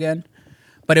reseller again.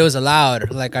 But it was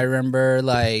allowed. Like I remember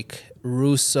like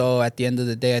Russo at the end of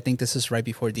the day, I think this is right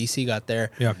before DC got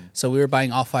there. Yeah. So we were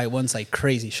buying off-white ones like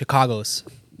crazy, Chicago's.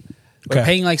 We're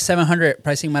paying like $700,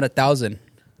 pricing them at $1,000.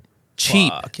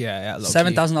 Cheap. Fuck, yeah.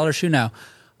 $7,000 shoe now.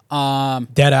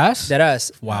 Dead ass? Dead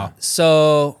ass. Wow.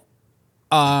 So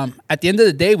at the end of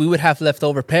the day, we would have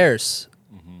leftover pairs.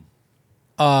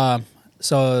 Mm-hmm.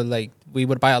 So like we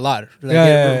would buy a lot. Like,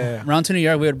 around to New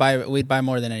York, we'd buy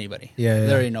more than anybody.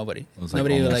 Literally nobody.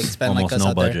 Nobody would like spend like us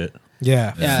out budget.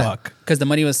 there. Yeah. Fuck. Because the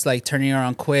money was like turning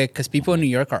around quick. Because people in New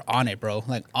York are on it, bro.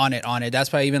 Like on it.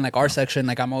 That's why even like our section,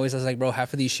 like I'm always like, bro,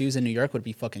 half of these shoes in New York would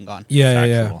be fucking gone.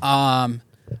 Yeah.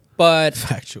 But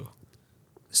factual.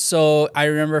 So I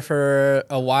remember for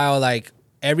a while, like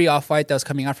every off-white that was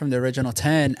coming out from the original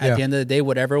 10, at the end of the day,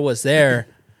 whatever was there,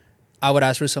 I would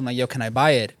ask Russo, I'm like, yo, can I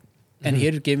buy it? And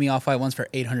he'd give me off-white ones for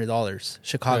 $800,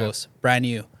 Chicago's, brand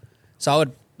new. So I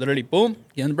would literally, boom,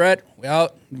 get in the bread, we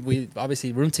out. We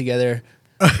obviously room together.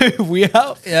 We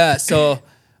out? Yeah, so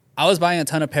I was buying a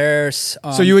ton of pairs.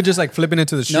 So you were just like flipping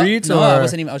into the streets? No, or? I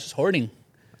wasn't even, I was just hoarding.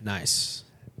 Nice.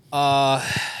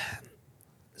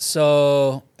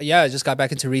 So yeah, I just got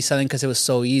back into reselling because it was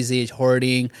so easy,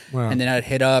 hoarding. Wow. And then I'd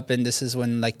hit up, and this is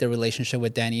when like the relationship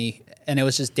with Danny, and it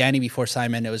was just Danny before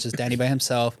Simon. It was just Danny by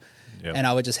himself, and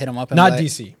I would just hit him up. And not like,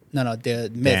 DC. No,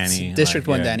 the Myths, Danny, District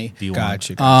like, 1 Danny. D1.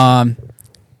 Gotcha.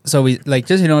 So we like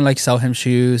just like sell him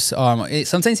shoes.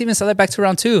 Sometimes even sell it back to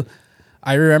round 2.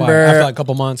 I remember after like a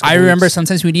couple months. I remember weeks.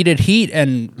 sometimes we needed heat,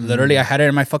 and literally I had it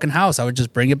in my fucking house. I would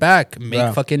just bring it back,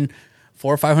 make fucking $400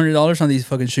 or $500 on these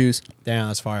fucking shoes. Damn,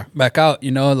 that's fire. Back out,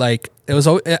 like it was.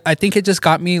 I think it just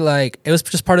got me like it was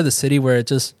just part of the city where it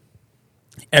just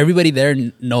everybody there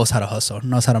knows how to hustle,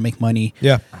 knows how to make money.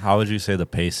 Yeah. How would you say the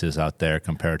pace is out there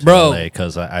compared to Bro, LA?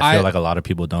 Because I feel like a lot of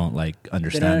people don't like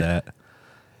understand that.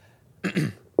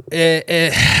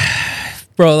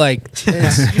 Bro, like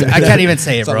I can't even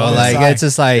say it, bro. Like it's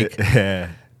just like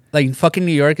like fucking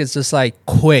New York is just like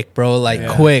quick, bro. Like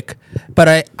quick.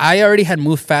 But I already had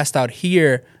moved fast out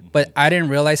here, but I didn't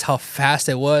realize how fast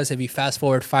it was if you fast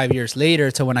forward 5 years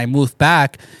later to when I moved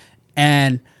back,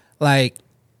 and like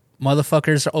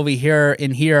motherfuckers over here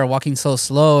are walking so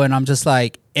slow, and I'm just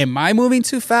like, am I moving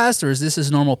too fast, or is this his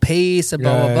normal pace? And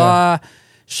blah blah blah,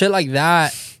 shit like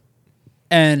that.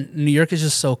 And New York is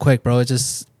just so quick, bro. It's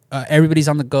just everybody's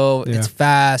on the go. It's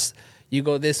fast. You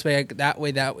go this way, that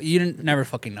way, that way. You never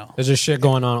fucking know. There's just shit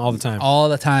going on all the time. All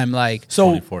the time, like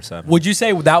so. 24/7. Would you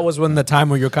say that was when the time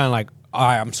where you're kind of like, all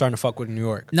right, I'm starting to fuck with New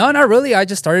York? No, not really. I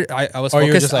just started. I was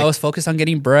focused. I was focused on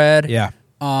getting bread. Yeah.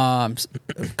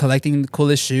 Collecting the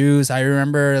coolest shoes. I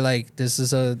remember like this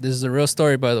is a real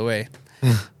story, by the way.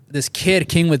 This kid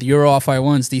came with Euro Off-White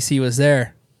ones. DC was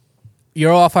there.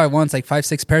 Euro Off-White ones, like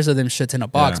 5-6 pairs of them shits in a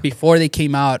box before they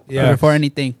came out. Before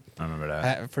anything. I remember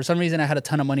that. For some reason, I had a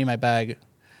ton of money in my bag,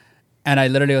 and I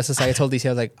literally was just like, I told DC, I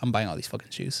was like, I'm buying all these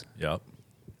fucking shoes. Yep,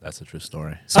 that's a true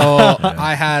story. So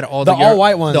I had all the all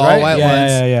white ones, the right? all white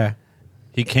ones. Yeah.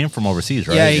 He came from overseas,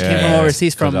 right? Yeah, he came from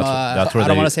overseas. From that's where I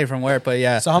don't want to say from where, but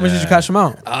yeah. So how much did you cash them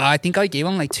out? I think I gave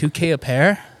him like $2,000 a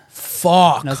pair.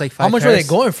 Fuck. And I was like, how much were they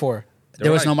going for?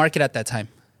 There was no market at that time.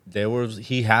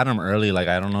 He had them early. Like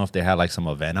I don't know if they had like some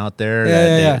event out there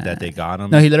that they got them.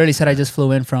 No, he literally said I just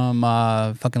flew in from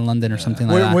fucking London or something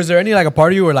like that. Was there any like a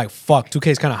part of you where like fuck 2K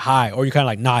is kind of high, or you kind of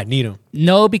like nah I need them?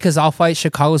 No, because Off-White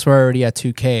Chicago's were already at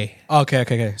 2K.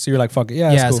 Okay. So you're like fuck it,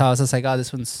 yeah. Cool. So I was just like, oh,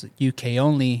 this one's UK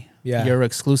only. Yeah, Euro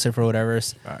exclusive or whatever.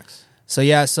 Facts.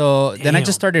 So then I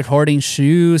just started hoarding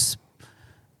shoes.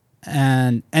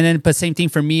 And then, but same thing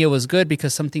for me, it was good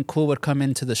because something cool would come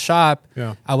into the shop.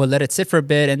 Yeah. I would let it sit for a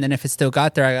bit, and then if it still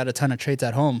got there, I got a ton of trades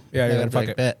at home. Yeah, fuck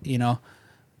it. Bet,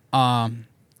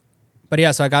 But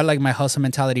yeah, so I got like my hustle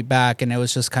mentality back, and it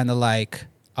was just kind of like,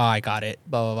 oh, I got it,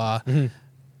 blah blah blah.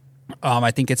 Mm-hmm.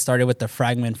 I think it started with the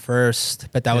Fragment first,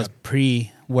 but that was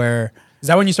where. Is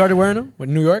that when you started wearing them with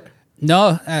New York?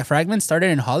 No, Fragment started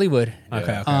in Hollywood.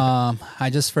 Okay. I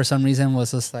just for some reason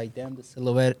was just like, damn, the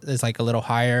silhouette is like a little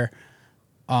higher.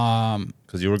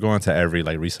 Because you were going to every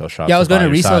like resale shop. Yeah, I was going to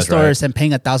resale stores right? and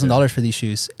paying $1,000 for these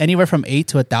shoes, anywhere from $800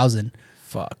 to $1,000.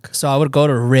 Fuck. So I would go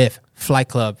to Riff, Flight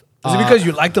Club. Is it because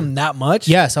you liked them that much?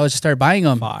 Yeah, so I would just start buying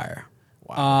them. Fire.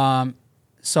 Wow.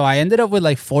 So I ended up with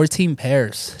like 14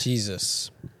 pairs.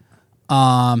 Jesus.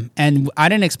 And I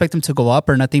didn't expect them to go up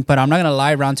or nothing, but I'm not gonna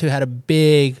lie, round two had a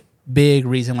big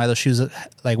reason why those shoes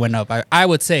like went up. I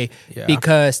would say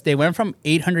because they went from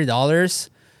 $800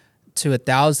 to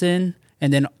 $1,000,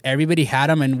 and then everybody had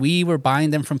them, and we were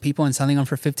buying them from people and selling them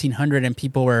for $1,500, and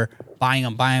people were buying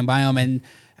them, and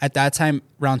at that time,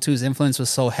 round two's influence was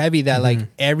so heavy that like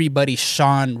everybody,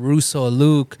 Sean, Russo,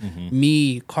 Luke,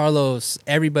 me, Carlos,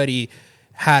 everybody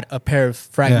had a pair of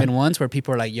Fragment ones where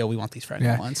people were like, yo, we want these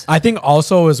Fragment ones. I think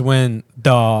also is when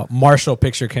the Marshall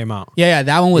picture came out. Yeah,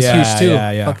 that one was huge too.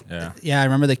 Yeah. I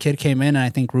remember the kid came in, and I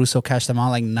think Russo cashed them out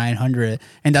like $900,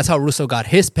 and that's how Russo got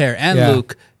his pair and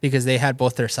Luke, because they had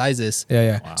both their sizes.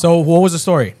 Yeah. Wow. So what was the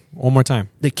story? One more time.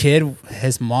 The kid,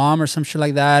 his mom or some shit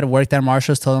like that, worked at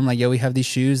Marshall's, told him like, yo, we have these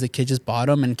shoes. The kid just bought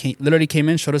them and literally came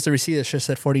in, showed us the receipt. It just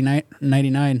said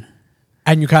 $49.99.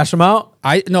 And you cashed them out?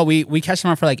 We cashed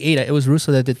them out for like $8. It was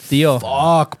Russo that did the deal.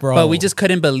 Fuck, bro. But we just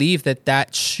couldn't believe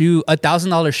that shoe,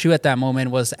 $1,000 shoe at that moment,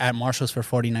 was at Marshall's for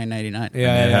 $49.99.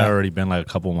 Yeah, it had already been like a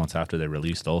couple months after they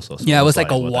released also. So it was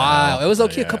like a while. It was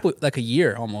okay, a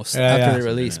year almost after they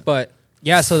released. But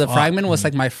yeah, so the Fragment was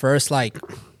like my first like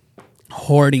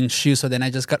hoarding shoe. So then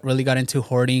I just got into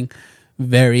hoarding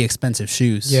very expensive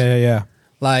shoes. Yeah.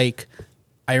 Like,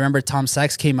 I remember Tom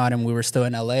Sachs came out and we were still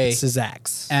in LA.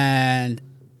 Sachs. And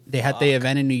they had the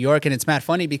event in New York, and it's mad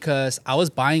funny because I was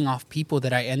buying off people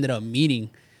that I ended up meeting,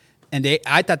 and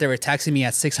I thought they were taxing me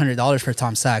at $600 for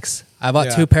Tom Sachs. I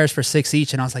bought 2 pairs for $6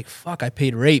 each, and I was like, fuck, I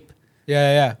paid rape.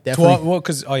 Yeah. Definitely. Well,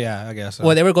 because I guess.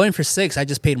 Well, they were going for $6. I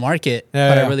just paid market,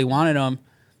 but I really wanted them.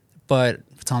 But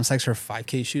Tom Sachs are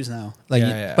 $5K shoes now. Like,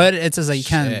 but it's just like you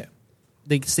can't. Shit.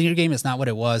 The sneaker game is not what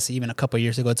it was even a couple of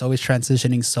years ago. It's always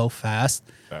transitioning so fast.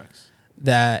 Facts.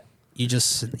 That you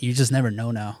just never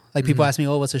know now. Like people ask me,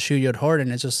 "Oh, what's a shoe you'd hoard?"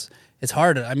 And it's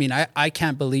hard. I mean, I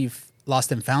can't believe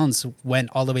Lost and Founds went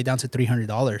all the way down to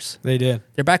 $300. They did.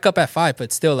 They're back up at $500,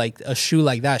 but still, like a shoe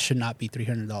like that should not be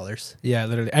 $300. Yeah,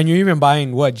 literally. And you're even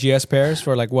buying what GS pairs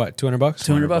for like what, $200?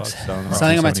 $200.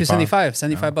 Selling them at $275.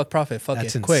 $75 profit. Fuck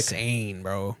That's it, quick. Insane,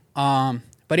 bro.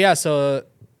 But yeah, so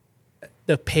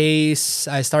the pace,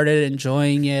 I started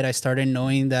enjoying it. I started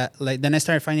knowing that, like, then I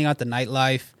started finding out the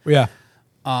nightlife. Yeah.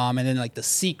 And then like the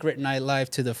secret nightlife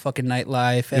to the fucking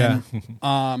nightlife.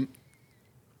 And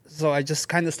so I just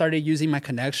kind of started using my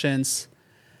connections,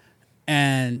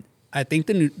 and I think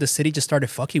the city just started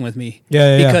fucking with me.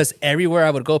 Because everywhere I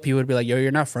would go, people would be like, "Yo,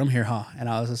 you're not from here, huh?" And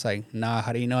I was just like, "Nah,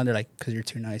 how do you know?" And they're like, "Cause you're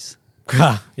too nice."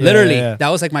 Literally, that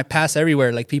was like my pass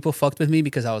everywhere. Like people fucked with me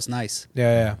because I was nice.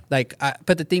 Like,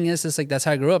 but the thing is like that's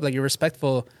how I grew up. Like you're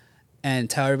respectful and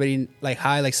tell everybody like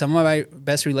hi. Like some of my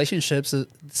best relationships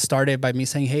started by me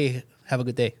saying, "Hey, have a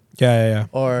good day."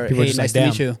 Or people "Hey, nice to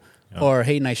meet you." Or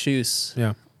 "Hey, nice shoes."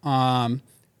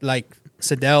 Like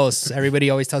Sedell's,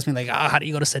 everybody always tells me like, how do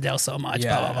you go to Sedell so much?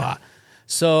 Blah blah blah.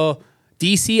 So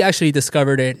DC actually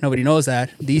discovered it. Nobody knows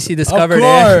that. DC discovered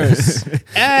it.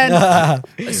 And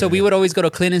so we would always go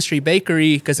to Clinton Street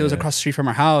Bakery because it was across the street from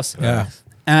our house.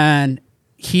 And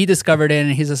he discovered it,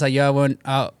 and he's just like, I went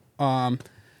out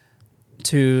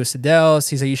to Sedell's.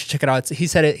 He's like, you should check it out. He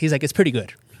said it. He's like, it's pretty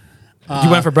good. You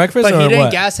went for breakfast, but or he didn't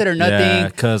what? gas it or nothing. Yeah,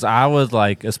 because I was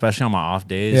like, especially on my off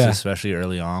days, especially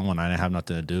early on when I didn't have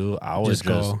nothing to do, I would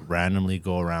just randomly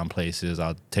go around places.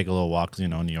 I'll take a little walk, you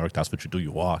know, in New York, that's what you do,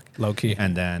 you walk. Low key.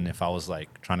 And then if I was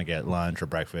like trying to get lunch or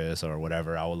breakfast or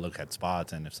whatever, I would look at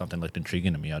spots, and if something looked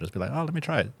intriguing to me, I'll just be like, oh, let me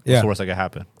try it. What's the worst that could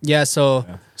happen? Yeah, so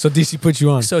DC put you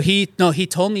on. So he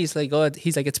told me, he's like,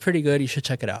 it's pretty good, you should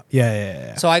check it out.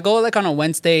 Yeah. So I go like on a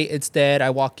Wednesday, it's dead. I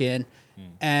walk in,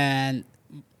 and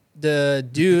the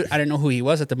dude, I didn't know who he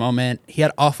was at the moment. He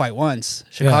had Off-White ones,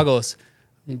 Chicago's.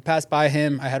 We passed by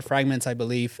him. I had Fragments, I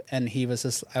believe, and I was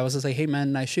just like, "Hey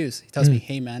man, nice shoes." He tells me,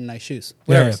 "Hey man, nice shoes."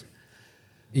 Whatever.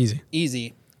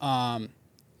 Easy.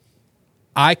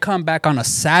 I come back on a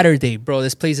Saturday, bro.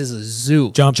 This place is a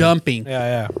zoo. Jumping.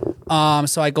 Yeah.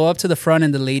 So I go up to the front,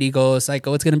 and the lady goes like,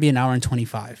 "Oh, it's gonna be an hour and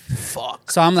 25."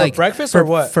 Fuck. So I'm like, breakfast or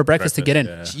what? For breakfast to get in.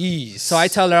 Yeah. Jeez. So I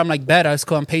tell her, I'm like, bet. I was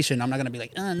cool. I'm patient. I'm not gonna be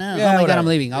like, oh no, oh my god, I'm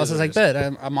leaving. I was just like, bet.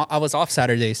 I was off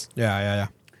Saturdays. Yeah.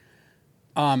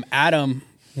 Adam,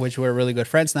 which we're really good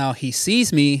friends now, he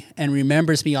sees me and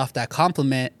remembers me off that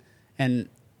compliment, and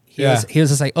he was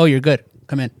just like, oh, you're good.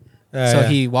 Come in. So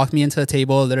he walked me into the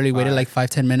table. Literally waited like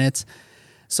 5-10 minutes.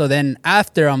 So then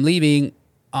after I'm leaving,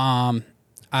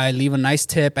 I leave a nice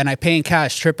tip, and I pay in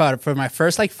cash. Trip out for my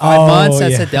first like 5 months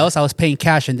at Sedell's. I was paying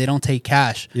cash, and they don't take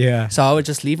cash. So I would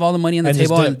just leave all the money on the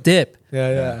table and dip.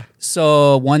 Yeah.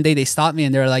 So one day they stopped me,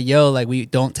 and they were like, "Yo, like we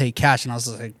don't take cash." And I was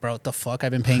like, "Bro, what the fuck?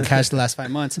 I've been paying cash the last 5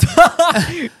 months."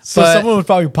 So someone was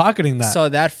probably pocketing that. So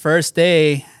that first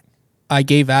day, I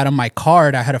gave Adam my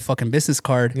card. I had a fucking business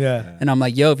card. And I'm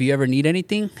like, "Yo, if you ever need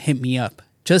anything, hit me up."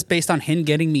 Just based on him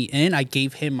getting me in, I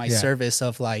gave him my service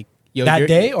of like, "Yo, that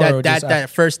day or that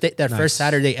first day, first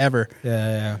Saturday ever."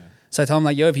 Yeah. So I told him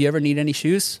like, "Yo, if you ever need any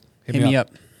shoes, hit me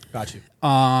up." Got you.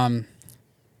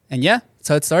 And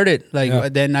so it started.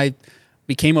 Like then I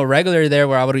became a regular there,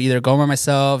 where I would either go by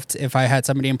myself if I had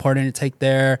somebody important to take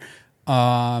there.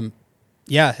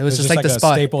 It was just like the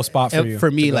spot, staple spot for you. For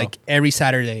me, like every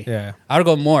Saturday. Yeah. I would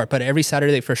go more, but every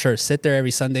Saturday for sure. Sit there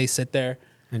every Sunday, sit there.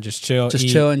 And just chill.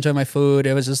 Chill, enjoy my food.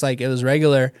 It was just like, it was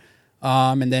regular.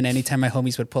 And then anytime my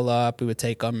homies would pull up, we would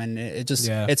take them. And it just,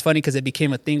 it's funny because it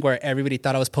became a thing where everybody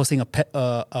thought I was posting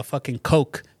a fucking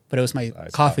Coke, but it was my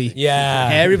coffee. Yeah.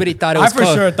 Everybody thought it was Coke. I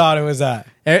for sure thought it was that.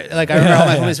 Like I remember all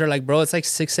my homies were like, bro, it's like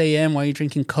 6 a.m. Why are you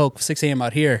drinking Coke? 6 a.m.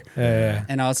 out here. Yeah.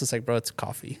 And I was just like, bro, it's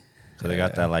coffee. So they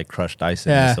got that like crushed ice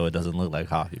in it, so it doesn't look like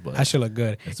coffee. But that should look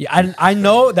good. Yeah, I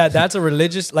know that's a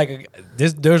religious, like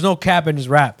there's no cap in this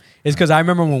rap. It's because I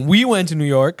remember when we went to New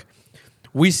York,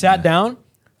 we sat down.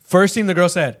 First thing the girl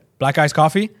said, black iced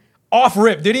coffee. Off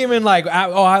rip. Didn't even like,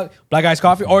 black iced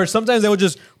coffee. Or sometimes they would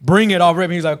just bring it off rip.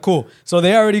 And he's like, cool. So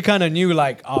they already kind of knew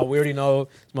like, oh, we already know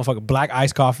this motherfucker black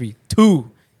iced coffee too,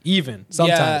 even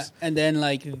sometimes. Yeah, and then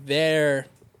like there,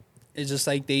 it's just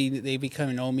like they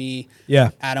become know me.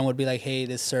 Yeah. Adam would be like, hey,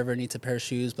 this server needs a pair of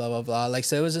shoes, blah, blah, blah. Like,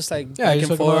 so it was just like back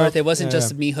and forth. It wasn't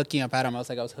just me hooking up Adam. I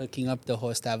was hooking up the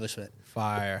whole establishment.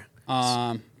 Fire.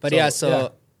 So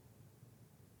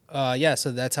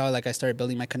that's how like I started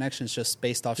building my connections just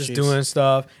based off just shoes. Doing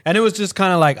stuff. And it was just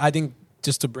kind of like, I think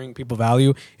just to bring people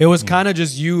value, it was kind of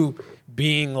just you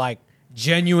being like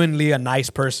genuinely a nice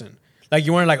person. Like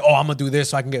you weren't like, oh, I'm gonna do this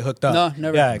so I can get hooked up. No,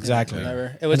 never. Yeah, exactly.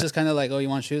 Never. It was just kind of like, oh, you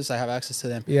want shoes? I have access to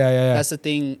them. Yeah. That's the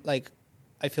thing. Like,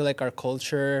 I feel like our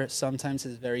culture sometimes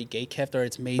is very gay kept, or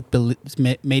it's made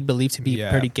believe to be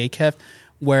pretty gay kept.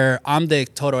 Where I'm the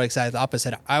total exact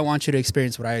opposite. I want you to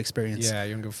experience what I experienced. Yeah,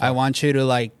 you don't give a fuck. I want you to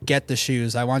like get the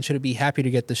shoes. I want you to be happy to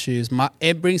get the shoes.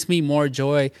 It brings me more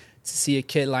joy to see a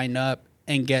kid line up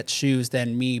and get shoes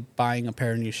than me buying a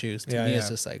pair of new shoes. To me, it's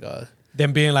just like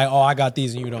them being like, oh, I got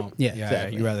these and you don't. Yeah,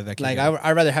 exactly. You rather that kid. Like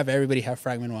I'd rather have everybody have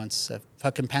fragment ones.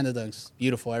 Fucking Panda Dunks,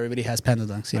 beautiful. Everybody has Panda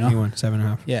Dunks. You know, one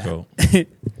 7.5. Yeah. Go.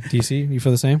 DC, you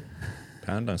feel the same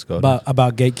Panda Dunks go.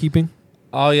 about gatekeeping?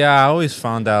 Oh yeah, I always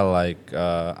found out like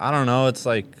I don't know. It's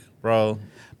like, bro.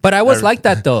 But I was like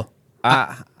that though.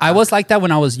 I was like that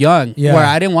when I was young, where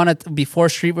I didn't want to. Before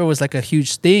streetwear was like a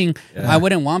huge thing, I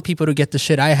wouldn't want people to get the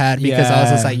shit I had because I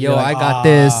was just like, yo, I got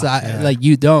this. Like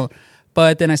you don't.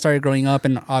 But then I started growing up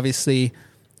and obviously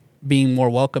being more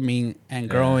welcoming and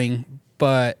growing.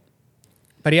 But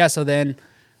yeah, so then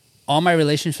all my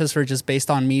relationships were just based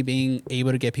on me being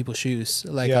able to get people shoes.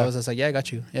 Like I was just like, yeah, I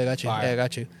got you. Yeah, I got you. Yeah, I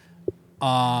got you.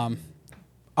 All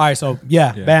right, so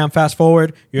bam, fast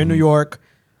forward. You're in New York.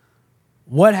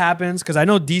 What happens? Because I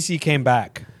know DC came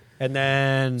back, and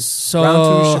then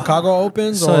round 2 Chicago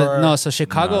opens. So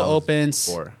Chicago opens.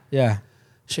 4. Yeah,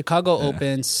 Chicago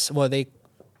opens. Well,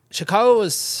 Chicago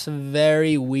was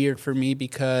very weird for me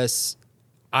because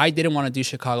I didn't want to do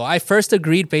Chicago. I first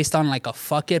agreed based on like a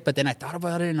fuck it, but then I thought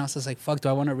about it and I was just like, fuck, do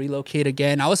I want to relocate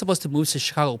again? I was supposed to move to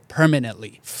Chicago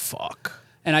permanently. Fuck.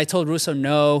 And I told Russo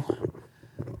no.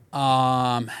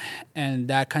 And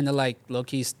that kind of like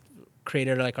low-key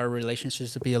created like our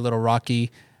relationships to be a little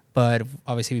rocky, but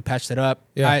obviously we patched it up.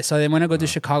 Yeah. So then when I go to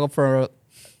Chicago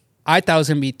I thought it was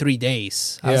gonna be 3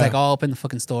 days. I was like, I'll open the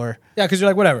fucking store. Yeah, because you're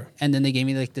like, whatever. And then they gave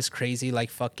me like this crazy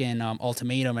like fucking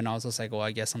ultimatum, and I was just like, well,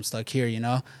 I guess I'm stuck here, you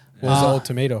know. What was the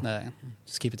ultimatum?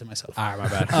 Just keep it to myself. All right, my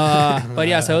bad. But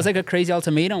yeah, so it was like a crazy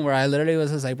ultimatum where I literally was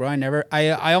just like, bro,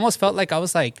 I almost felt like I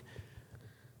was just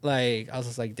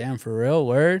like, damn, for real,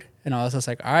 word. And I was just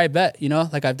like, all right, bet, you know,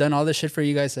 like I've done all this shit for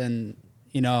you guys, and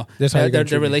you know,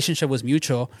 the relationship was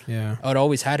mutual. Yeah, it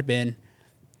always had been.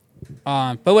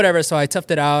 But whatever. So I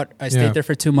toughed it out. I stayed there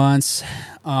for 2 months.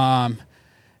 One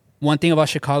thing about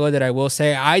Chicago that I will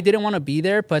say, I didn't want to be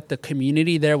there, but the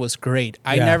community there was great.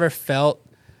 I never felt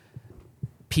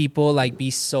people like be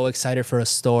so excited for a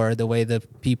store the way the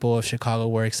people of Chicago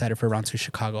were excited for Round 2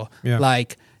 Chicago. Yeah.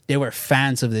 Like they were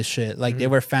fans of this shit. Like they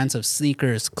were fans of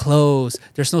sneakers, clothes.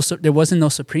 There wasn't no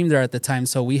Supreme there at the time,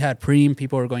 so we had Preem.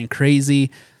 People were going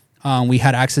crazy. We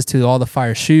had access to all the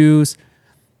fire shoes.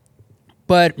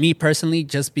 But me personally,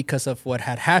 just because of what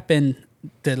had happened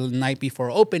the night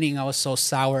before opening, I was so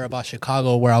sour about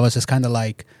Chicago where I was just kind of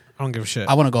like, I don't give a shit.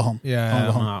 I want to go home. Yeah, I want to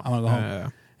go home. I want to go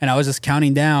home. And I was just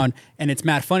counting down, and it's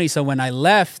mad funny. So when I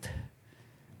left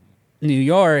New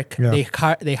York,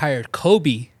 they hired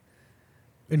Kobe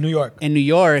in New York.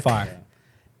 Fire.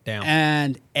 Damn.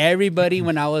 And everybody,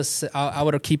 when I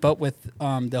would keep up with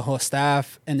the whole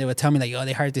staff, and they would tell me like, "Yo,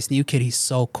 they hired this new kid. He's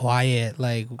so quiet,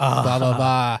 like blah blah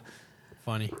blah."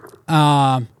 Funny.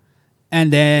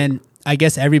 And then I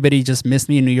guess everybody just missed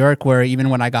me in New York, where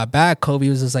even when I got back, Kobe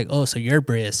was just like, oh, so you're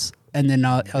Briss. And then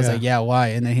I was like, yeah, why?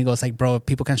 And then he goes like, bro,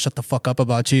 people can't shut the fuck up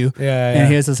about you. And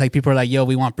he was just like, people are like, yo,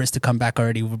 we want Briss to come back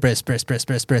already. Briss.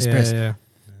 Yeah.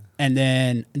 And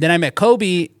then I met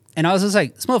Kobe, and I was just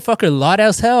like, this motherfucker loud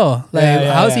as hell. Like,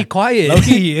 how is he quiet?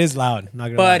 Low-key, he is loud. Not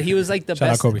gonna lie. He was like the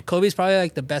best. Kobe's probably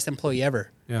like the best employee ever.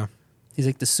 Yeah. He's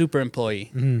like the super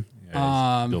employee.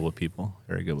 Mm-hmm. Good with people.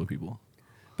 Very good with people.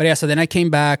 But yeah, so then I came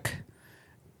back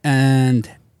and...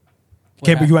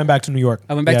 You went back to New York.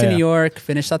 I went back to New York,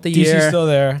 finished out the year. DC's still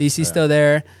there. DC's still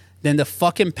there. Then the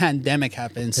fucking pandemic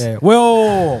happens. Yeah.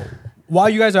 Whoa. While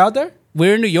you guys are out there?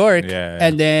 We're in New York,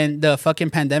 and then the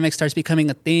fucking pandemic starts becoming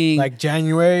a thing. Like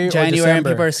January or December? And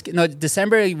people are...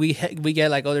 December, we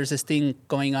get like, oh, there's this thing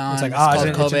going on. It's like,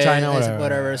 it's called COVID. China,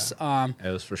 whatever.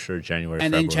 It was for sure January,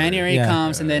 and February. then January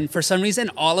comes, and then for some reason,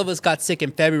 all of us got sick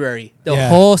in February. The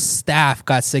whole staff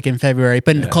got sick in February,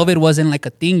 but COVID wasn't like a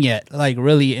thing yet, like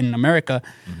really in America.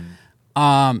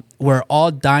 We're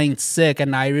all dying sick,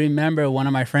 and I remember one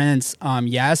of my friends,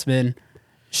 Yasmin,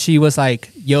 she was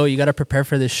like, yo, you got to prepare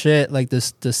for this shit. Like the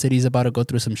city's about to go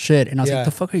through some shit. And I was like,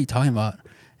 the fuck are you talking about?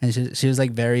 And she was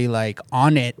like very like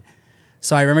on it.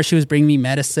 So I remember she was bringing me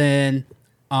medicine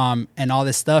and all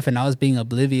this stuff, and I was being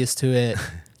oblivious to it.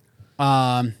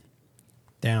 Damn.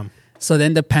 So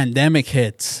then the pandemic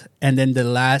hits, and then the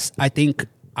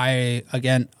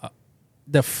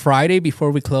Friday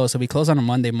before we closed, so we closed on a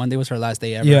Monday. Monday was our last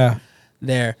day ever. Yeah.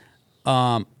 There.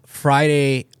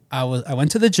 Friday, I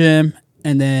went to the gym,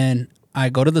 and then I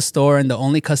go to the store, and the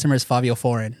only customer is Fabio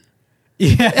Foreign.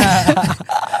 Yeah.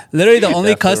 Literally, the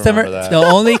only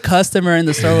customer in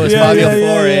the store was Fabio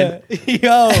Foreign.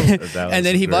 Yo. And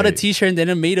then he bought a T-shirt and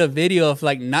then made a video of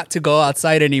like not to go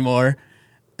outside anymore.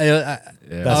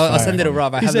 I'll send it to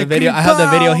Rob. I have the video. I have the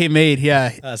video he made.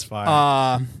 Yeah, that's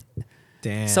fire.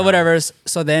 Damn. So whatever.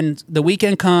 So then the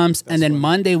weekend comes, and then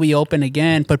Monday we open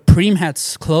again. But Preem had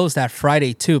closed that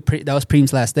Friday too. That was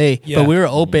Preem's last day. Yeah. But we were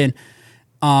open.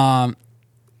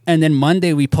 And then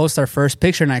Monday we post our first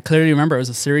picture, and I clearly remember it was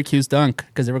a Syracuse dunk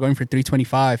because they were going for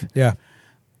 $325. Yeah.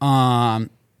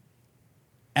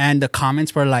 And the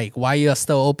comments were like, "Why you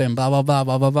still open?" Blah blah blah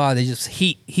blah blah blah. They just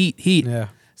heat. Yeah.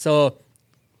 So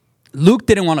Luke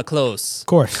didn't want to close. Of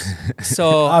course.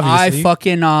 So I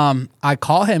fucking I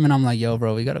call him and I'm like, "Yo,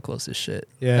 bro, we gotta close this shit.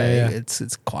 Yeah, like,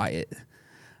 It's quiet."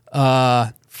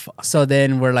 So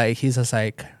then we're like, he's just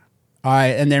like, all right.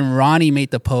 And then Ronnie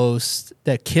made the post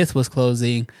that Kith was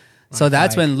closing. So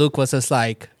that's when Luke was just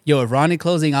like, "Yo, if Ronnie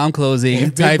closing, I'm closing."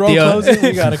 If Big Bro closing,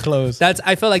 we gotta close.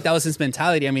 I felt like that was his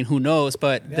mentality. I mean, who knows?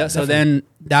 But so then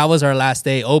that was our last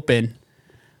day open.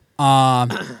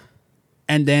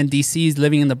 And then DC's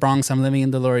living in the Bronx. I'm living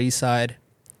in the Lower East Side.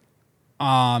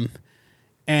 And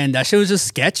that shit was just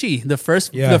sketchy. The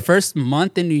first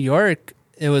month in New York,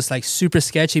 it was like super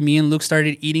sketchy. Me and Luke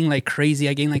started eating like crazy.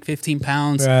 I gained like 15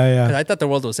 pounds. Because I thought the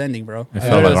world was ending, bro. It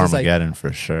felt like Armageddon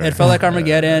for sure. It felt like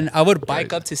Armageddon. I would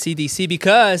bike up to CDC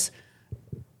because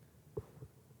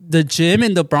the gym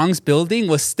in the Bronx building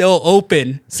was still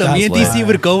open. So me and DC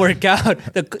would go work out.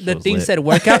 The thing said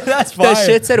workout. That's fire. The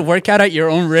shit said workout at your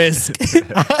own risk. So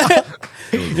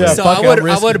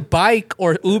I would bike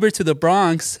or Uber to the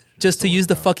Bronx just to use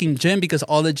the fucking gym because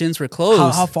all the gyms were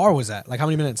closed. How far was that? Like how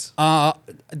many minutes?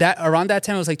 Around that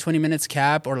time it was like 20 minutes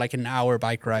cab or like an hour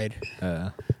bike ride.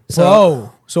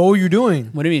 So what were you doing?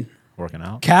 What do you mean? Working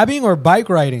out. Cabbing or bike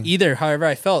riding? Either, however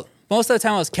I felt. Most of the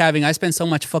time I was cabbing. I spent so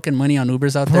much fucking money on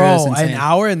Ubers out there. Bro, an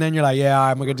hour and then you're like, yeah,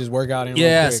 I'm going to just work out.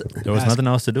 Yes. There was nothing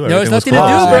else to do. There was nothing to do,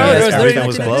 bro. Everything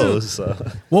was closed.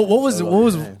 What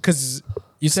was, because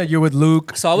you said you're with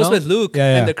Luke. So I was with Luke.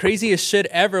 And the craziest shit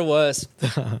ever was,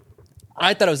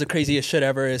 I thought it was the craziest shit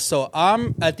ever is, so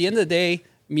at the end of the day,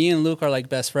 me and Luke are like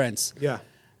best friends. Yeah.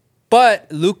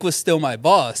 But Luke was still my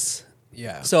boss.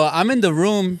 Yeah. So I'm in the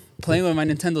room playing with my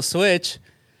Nintendo Switch,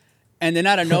 and then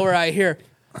out of nowhere I hear,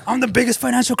 "I'm the biggest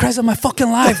financial crisis of my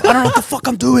fucking life. I don't know what the fuck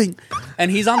I'm doing."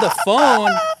 And he's on the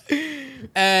phone,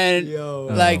 and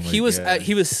he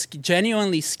was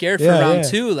genuinely scared for round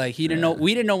two. Like we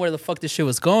didn't know where the fuck this shit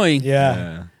was going.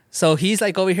 Yeah. So he's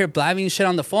like over here blabbing shit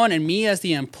on the phone, and me as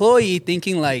the employee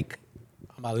thinking like,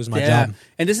 I'm about to lose my job.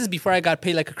 And this is before I got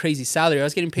paid like a crazy salary. I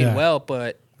was getting paid well,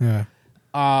 but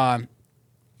I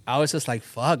was just like,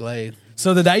 fuck, like.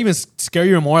 So did that even scare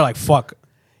you more? Like, fuck.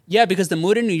 Yeah, because the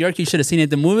mood in New York, you should have seen it.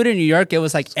 The mood in New York, it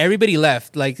was like everybody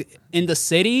left. Like in the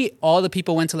city, all the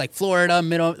people went to like Florida,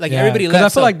 everybody left. Because I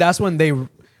feel like that's when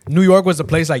New York was the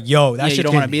place like, yo, that shit you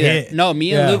don't want to be hit. there. No,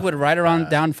 me and Luke would ride around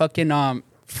down fucking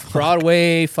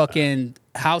Broadway, fucking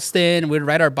Houston. We'd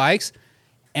ride our bikes.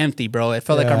 Empty, bro. It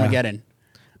felt like Armageddon.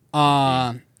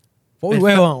 What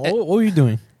were you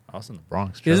doing? I was in the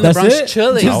Bronx. He was in the Bronx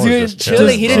chilling.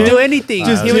 Chilling. He didn't do anything.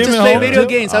 He would just play video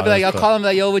games. I'd be like, I'll call him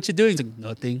like, "Yo, what you doing?" He's like,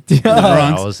 "Nothing." In the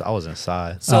Bronx. I was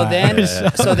inside. So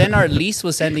then our lease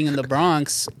was ending in the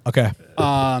Bronx. Okay.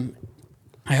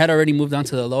 I had already moved on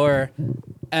to the lower,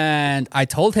 and I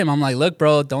told him, I'm like, "Look,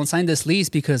 bro, don't sign this lease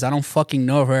because I don't fucking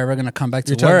know if we're ever gonna come back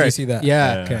to work." You see that?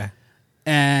 Yeah. Okay.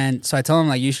 And so I told him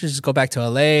like, you should just go back to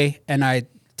LA, and I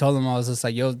told him I was just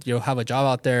like, you'll have a job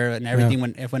out there and everything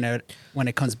when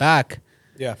it comes back.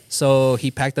 Yeah. So he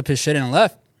packed up his shit and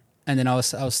left, and then I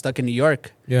was stuck in New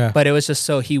York. Yeah. But it was just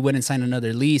so he wouldn't sign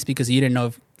another lease because he didn't know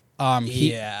if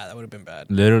that would have been bad.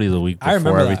 Literally the week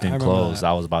before everything closed, that.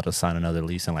 I was about to sign another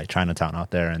lease in like Chinatown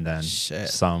out there, and then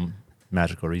some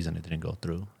magical reason it didn't go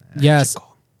through. Yes.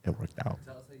 It worked out.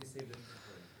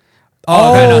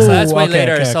 Oh, okay, no, so that's way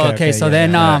later.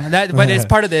 But it's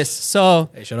part of this.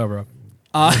 So hey, shut up, bro.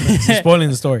 You're spoiling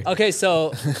the story. Okay, so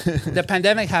the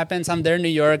pandemic happens. I'm there in New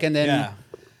York, and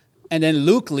then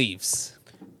Luke leaves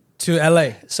to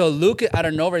LA. So Luke out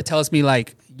of nowhere tells me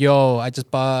like, "Yo, I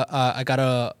just bought. I got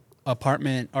a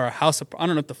apartment or a house. I don't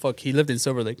know what the fuck. He lived in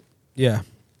Silver Lake. Yeah.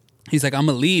 He's like, I'm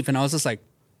gonna leave, and I was just like,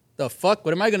 the fuck?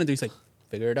 What am I gonna do? He's like,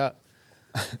 figure it out.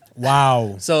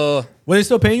 Wow. So were they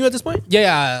still paying you at this point?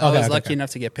 Yeah, I was lucky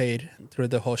enough to get paid through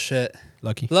the whole shit.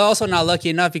 Lucky. Also not lucky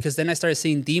enough because then I started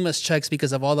seeing Dima's checks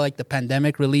because of all the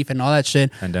pandemic relief and all that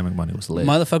shit. Pandemic money was lit.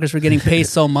 Motherfuckers were getting paid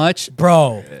so much.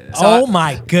 Bro. Oh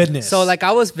my goodness. So like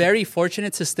I was very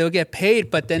fortunate to still get paid,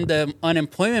 but then the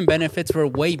unemployment benefits were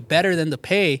way better than the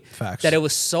pay. Facts. That it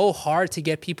was so hard to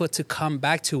get people to come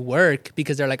back to work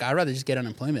because they're like, I'd rather just get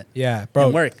unemployment. Yeah, bro.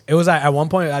 And work. It was like at one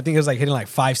point, I think it was like hitting like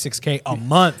 5-6K a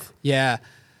month. Yeah.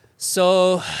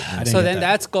 So then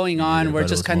that's going on. We're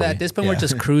just kind of, at this point, we're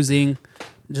just cruising,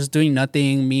 just doing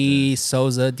nothing. Me,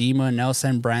 Souza, Dima,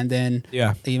 Nelson, Brandon.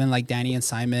 Yeah. Even like Danny and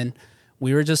Simon.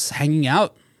 We were just hanging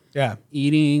out. Yeah.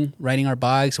 Eating, riding our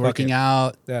bikes, working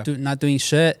out, not doing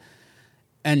shit.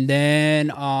 And then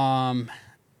one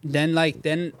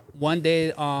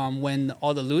day when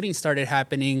all the looting started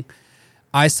happening,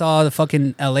 I saw the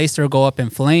fucking LA store go up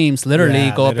in flames, literally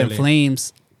up in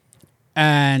flames.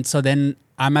 And so then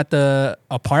I'm at the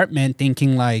apartment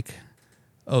thinking like,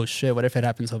 oh shit, what if it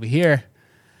happens over here?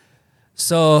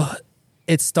 So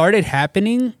it started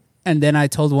happening. And then I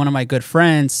told one of my good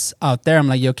friends out there, I'm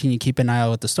like, yo, can you keep an eye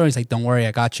out with the store? He's like, don't worry,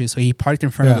 I got you. So he parked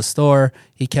in front of the store.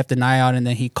 He kept an eye out. And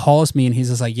then he calls me and he's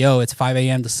just like, yo, it's 5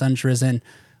 a.m. The sun's risen.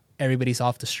 Everybody's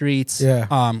off the streets. Yeah.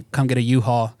 Come get a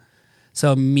U-Haul.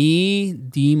 So me,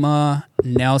 Dima,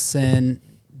 Nelson,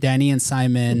 Danny and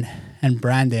Simon, and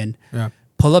Brandon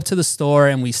pull up to the store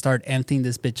and we start emptying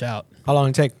this bitch out. How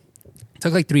long did it take? It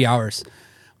took like 3 hours.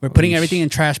 We're putting everything in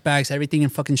trash bags, everything in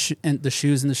fucking the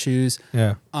shoes.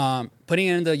 Yeah. Putting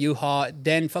it in the U-Haul.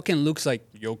 Then fucking Luke's like,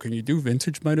 yo, can you do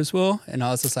vintage? Might as well. And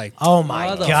I was just like, oh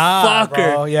my God,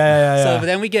 bro. Yeah. So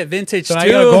then we get vintage too. So I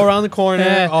gotta go around the corner.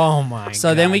 Yeah. Oh my God.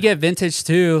 So then we get vintage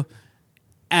too.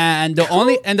 And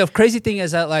the crazy thing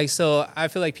is that like, so I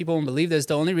feel like people won't believe this.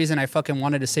 The only reason I fucking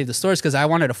wanted to save the store is because I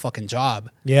wanted a fucking job.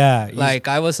 Yeah. Like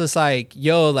I was just like,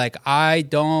 yo, like I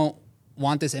don't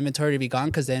want this inventory to be gone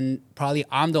because then probably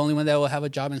I'm the only one that will have a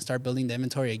job and start building the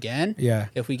inventory again. Yeah.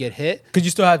 If we get hit. Because you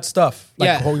still had stuff. Like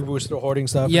yeah. We were still hoarding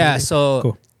stuff. Yeah. So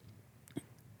cool.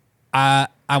 I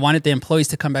wanted the employees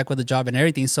to come back with a job and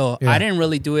everything. So I didn't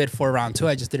really do it for round 2.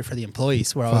 I just did it for the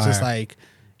employees where I was just like,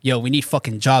 yo, we need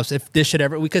fucking jobs. If this should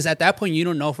ever, because at that point you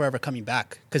don't know if we're ever coming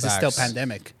back because it's still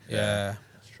pandemic. Yeah.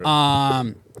 That's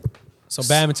true. So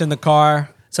bam, it's in the car.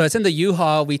 So it's in the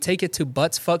U-Haul. We take it to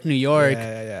Buttsfuck, New York.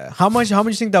 Yeah. How much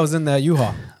you think that was in the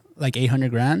U-Haul? Like 800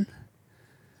 grand.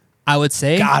 I would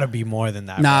say. Gotta be more than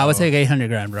that. Nah, I would say 800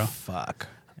 grand, bro. Fuck.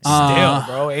 Still,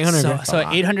 bro, 800 grand. So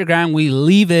 800 grand, we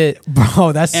leave it,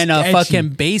 bro. That's in a fucking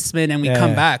basement, and we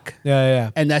come back.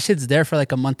 Yeah. And that shit's there for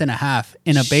like a month and a half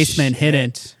in a basement,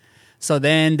 hidden. So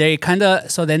then they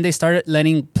started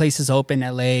letting places open.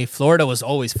 LA, Florida was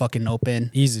always fucking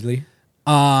open easily.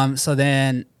 So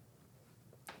then.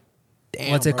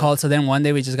 Damn, what's it called? So then one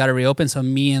day we just got to reopen. So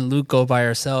me and Luke go by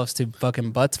ourselves to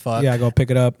fucking Buttsfuck. Yeah, go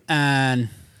pick it up. And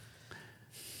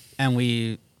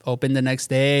we opened the next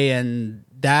day. And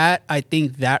that, I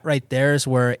think that right there is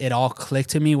where it all clicked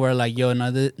to me. Where like, yo,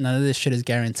 none of this shit is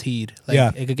guaranteed.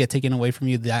 Like it could get taken away from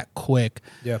you that quick.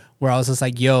 Yeah. Where I was just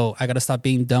like, yo, I got to stop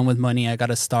being done with money. I got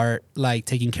to start like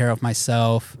taking care of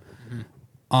myself.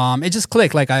 It just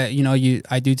clicked. Like I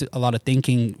do a lot of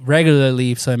thinking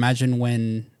regularly. So imagine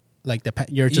when like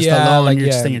you're just alone, like you're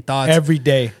just in your thoughts every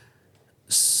day.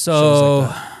 So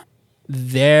like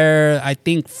there, I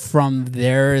think from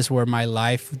there is where my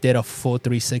life did a full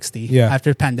 360. Yeah. After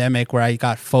the pandemic, where I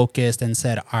got focused and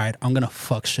said, all right, I'm gonna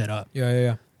fuck shit up.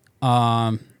 Yeah.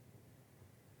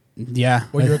 Yeah.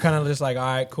 Well, you're kind of just like, all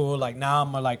right, cool. Like now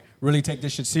I'm gonna like really take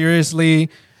this shit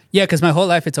seriously. Yeah, because my whole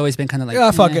life it's always been kind of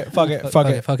like, fuck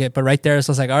it. But right there, it's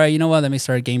just like, all right, you know what? Let me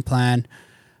start a game plan.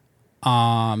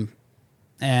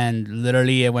 And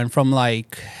literally it went from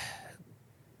like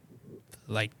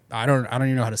I don't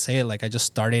even know how to say it. Like I just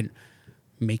started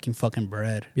making fucking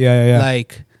bread. Yeah.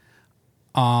 Like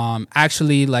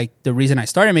actually like the reason I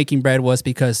started making bread was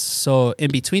because so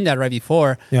in between that right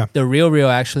before, the Real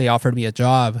actually offered me a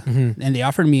job and they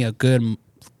offered me a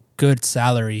good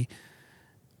salary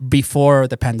before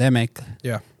the pandemic.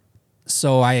 Yeah.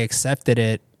 So I accepted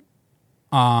it.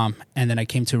 And then I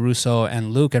came to Russo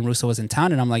and Luke, and Russo was in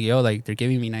town, and I'm like, yo, like they're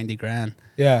giving me 90 grand.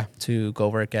 Yeah. To go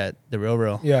work at the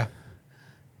Real. Yeah.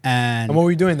 And what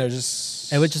were you doing there?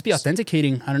 It would just be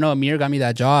authenticating. I don't know. Amir got me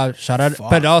that job.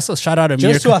 But also shout out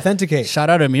Amir. Just to authenticate. Shout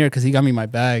out Amir because he got me my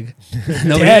bag.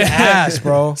 Dead ass,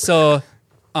 bro. So,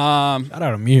 shout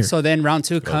out Amir. So then round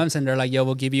 2 comes, and they're like, yo,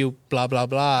 we'll give you blah blah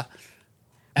blah.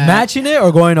 Matching it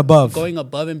or going above? Going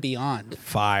above and beyond.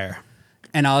 Fire.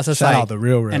 And I was just shout out the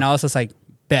Real. And I was just like,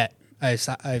 bet.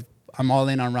 I'm all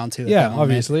in on round 2. Yeah,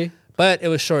 obviously. But it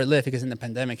was short lived because then the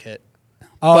pandemic hit.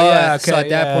 Oh, yeah. Okay. So at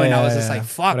that point, I was just like,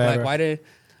 fuck. Whatever. Like, why did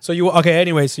So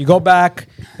anyway, so you go back,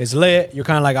 it's lit, you're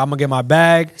kind of like, I'm gonna get my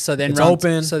bag. So then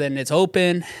it's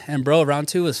open, and bro, round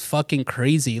 2 was fucking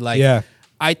crazy. Like, yeah.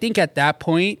 I think at that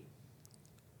point,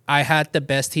 I had the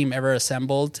best team ever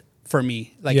assembled for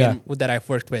me, like that I've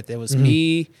worked with. It was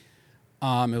me, it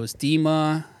was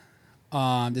Dima.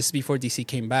 This is before DC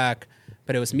came back,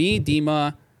 but it was me,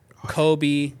 Dima,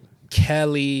 Kobe,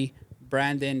 Kelly,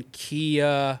 Brandon,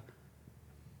 Kia,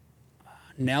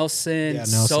 Nelson,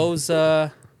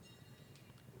 Souza.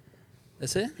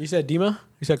 That's it? You said Dima?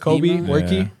 You said Kobe,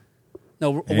 Worky? Yeah.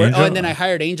 No, and then I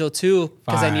hired Angel too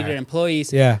because I needed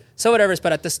employees. Yeah. So whatever.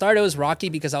 But at the start, it was rocky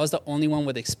because I was the only one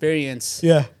with experience.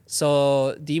 Yeah.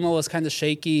 So Dima was kind of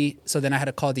shaky. So then I had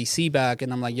to call DC back,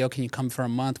 and I'm like, "Yo, can you come for a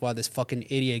month while this fucking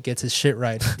idiot gets his shit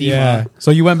right?" Dima. Yeah. So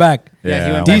you went back. Yeah,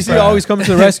 he went DC back. always comes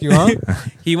to the rescue, huh?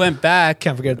 He went back.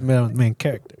 Can't forget the main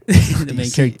character. The main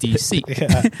character, DC.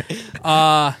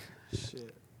 Yeah.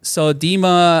 So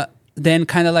Dima then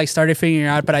kind of like started figuring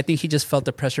out, but I think he just felt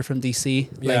the pressure from DC,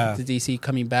 like the DC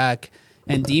coming back,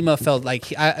 and Dima felt like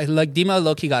Dima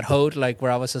low-key got hoed, like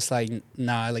where I was just like,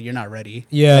 nah, like you're not ready.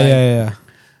 Yeah.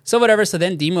 So whatever. So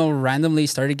then Dima randomly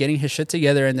started getting his shit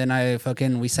together, and then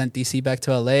we sent DC back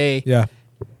to LA. Yeah.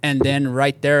 And then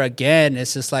right there again,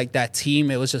 it's just like that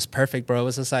team. It was just perfect, bro. It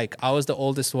was just like I was the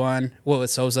oldest one, with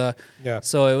Souza. Yeah.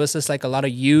 So it was just like a lot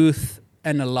of youth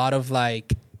and a lot of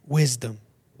like Wisdom,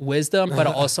 but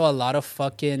also a lot of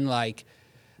fucking like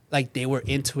they were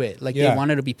into it. Like they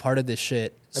wanted to be part of this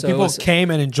shit. So people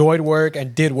came and enjoyed work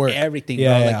and did work. Everything, bro.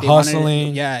 Like they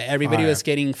hustling. Everybody was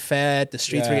getting fed. The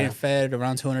streets were getting fed.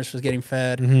 Around 200 was getting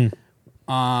fed.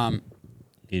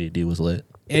 EDD was lit.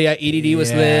 Yeah, EDD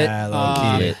was lit.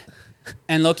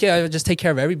 And low-key, I would just take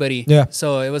care of everybody. Yeah.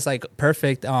 So it was like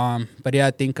perfect. But yeah,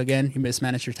 I think again, you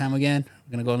mismanaged your time again.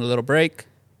 We're gonna go on a little break.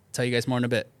 Tell you guys more in a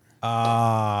bit.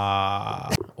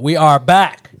 We are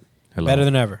back. Hello. Better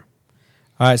than ever.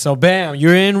 All right, so bam,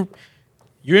 you're in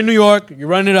New York, you're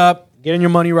running it up, getting your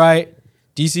money right.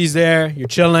 DC's there, you're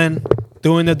chilling,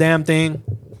 doing the damn thing.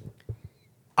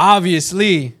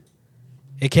 Obviously,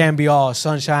 it can't be all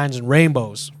sunshines and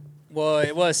rainbows. Well,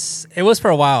 it was for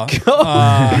a while.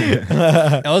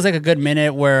 It was like a good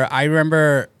minute where I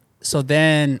remember. So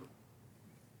then,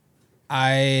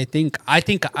 I think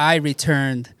I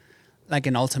returned like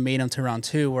an ultimatum to round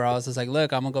 2 where I was just like,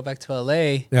 look, I'm gonna go back to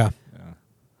LA. Yeah.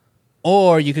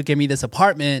 Or you could give me this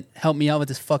apartment, help me out with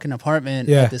this fucking apartment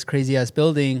at this crazy ass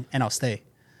building, and I'll stay.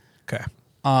 Okay.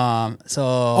 So.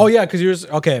 Oh yeah, because you're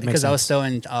okay. Because I was still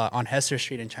on Hester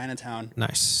Street in Chinatown.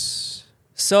 Nice.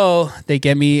 So they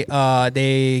give me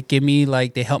they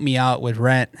help me out with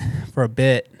rent for a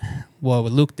bit. Well,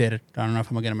 what Luke did, I don't know if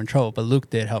I'm gonna get him in trouble, but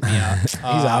Luke did help me out. He's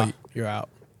out. You're out.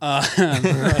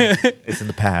 It's in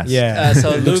the past. Yeah.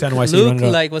 So Luke was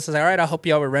like all right, I'll help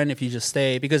you out with rent if you just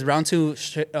stay, because round 2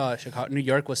 Chicago, New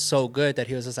York was so good that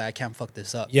he was just like, I can't fuck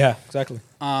this up. Yeah, exactly.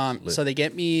 So they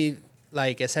get me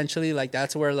like essentially like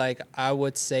that's where like I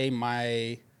would say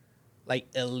my like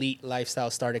elite lifestyle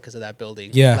started because of that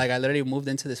building. Yeah. Like I literally moved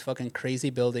into this fucking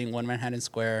crazy building, 1 Manhattan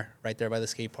Square, right there by the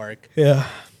skate park. Yeah.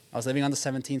 I was living on the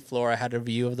 17th floor. I had a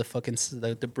view of the fucking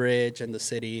the bridge and the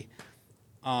city.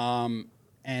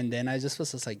 And then I just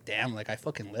was just like, damn, like I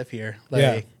fucking live here.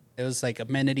 Like it was like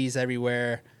amenities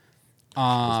everywhere.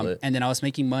 And then I was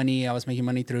making money. I was making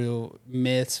money through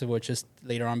Myths, which is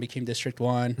later on became District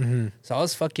 1. Mm-hmm. So I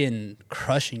was fucking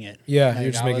crushing it. Yeah, like,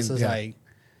 you're just I was just like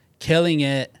killing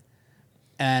it.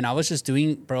 And I was just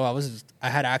doing, bro, I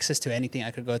had access to anything.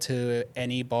 I could go to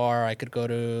any bar. I could go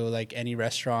to like any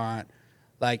restaurant.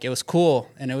 Like it was cool.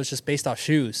 And it was just based off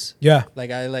shoes. Yeah.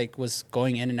 Like I like was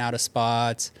going in and out of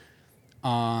spots.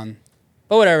 But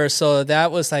whatever. So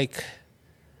that was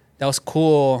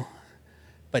cool.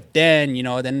 But then, you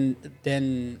know,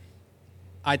 then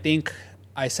I think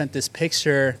I sent this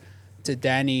picture to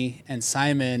Danny and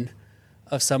Simon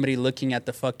of somebody looking at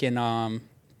the fucking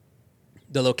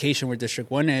the location where District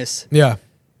 1 is. Yeah.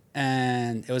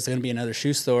 And it was going to be another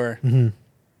shoe store. Mm-hmm.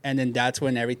 And then that's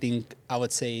when everything, I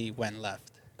would say, went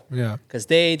left. Yeah. Because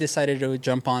they decided to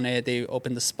jump on it. They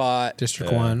opened the spot.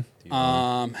 District 1.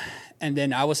 And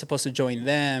then I was supposed to join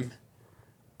them.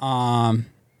 And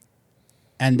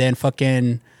then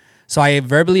fucking... So I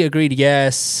verbally agreed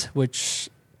yes, which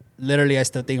literally I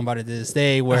still think about it to this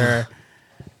day, where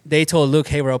they told Luke,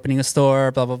 hey, we're opening a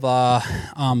store, blah, blah, blah.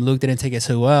 Luke didn't take it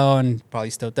so well and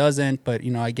probably still doesn't, but, you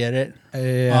know, I get it.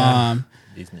 Yeah.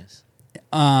 Business.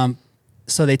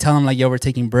 So they tell him, like, yo, we're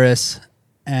taking Briss.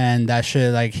 And that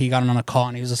shit, like, he got on a call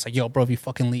and he was just like, yo, bro, if you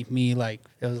fucking leave me, like,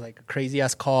 it was like a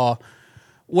crazy-ass call.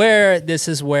 Where this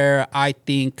is where I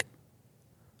think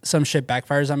some shit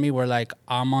backfires on me, where, like,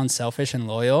 I'm unselfish and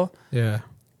loyal. Yeah.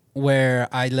 where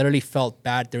I literally felt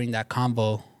bad during that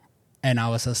combo, and I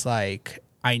was just like,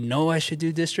 I know I should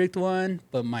do District 1,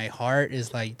 but my heart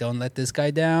is like, don't let this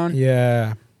guy down.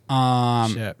 Yeah.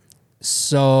 Shit.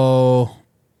 So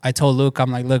I told Luke,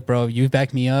 I'm like, look, bro, you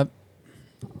back me up,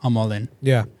 I'm all in.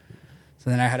 Yeah. So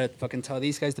then I had to fucking tell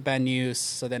these guys the bad news.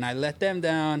 So then I let them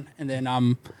down, and then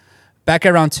I'm back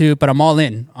at round 2, but I'm all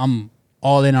in. I'm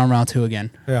all in on round 2 again.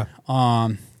 Yeah.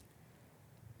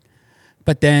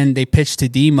 But then they pitched to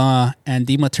Dima, and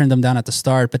Dima turned them down at the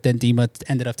start. But then Dima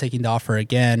ended up taking the offer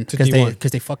again because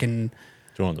they fucking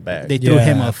threw him the bag. They threw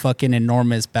him a fucking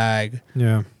enormous bag.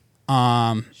 Yeah.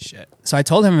 Shit. So I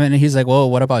told him, and he's like,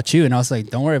 "Well, what about you?" And I was like,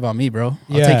 "Don't worry about me, bro.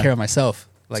 I'll take care of myself."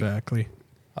 Like, exactly.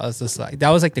 I was just like, that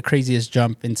was like the craziest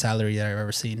jump in salary that I've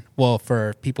ever seen. Well,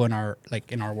 for people in our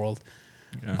world.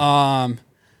 Yeah.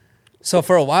 So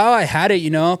for a while I had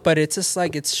it, but it's just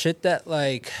like, it's shit that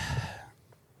like,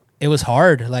 it was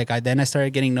hard. Like then I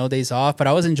started getting no days off, but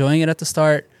I was enjoying it at the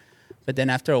start. But then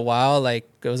after a while, like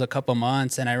it was a couple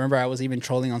months, and I remember I was even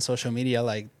trolling on social media,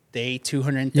 like day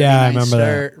 239 I remember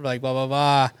start, that. like blah blah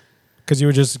blah. Because you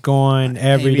were just going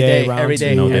every day,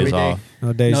 no days off.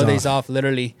 No days off,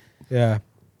 literally. Yeah.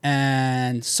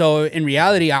 And so in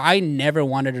reality, I never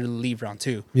wanted to leave round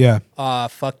 2. Yeah. I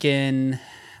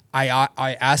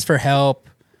asked for help.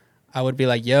 I would be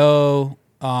like, yo,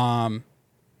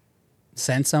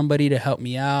 send somebody to help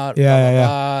me out. Yeah, blah,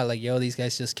 blah. Like, yo, these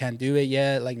guys just can't do it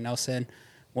yet. Like Nelson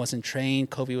wasn't trained.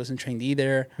 Kobe wasn't trained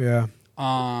either. Yeah.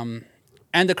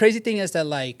 And the crazy thing is that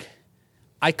like,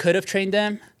 I could have trained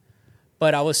them,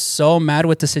 but I was so mad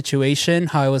with the situation,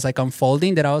 how it was like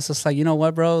unfolding, that I was just like, you know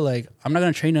what, bro? Like, I'm not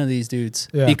going to train none of these dudes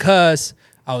because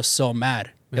I was so mad.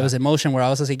 Yeah. It was emotion where I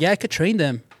was just like, yeah, I could train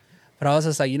them. But I was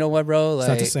just like, you know what, bro? Like, it's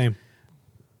not the same.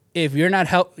 If you're not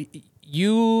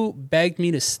you begged me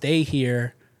to stay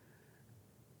here,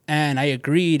 and I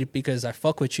agreed because I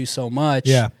fuck with you so much.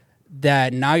 Yeah.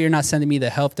 That now you're not sending me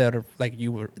the help that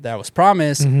was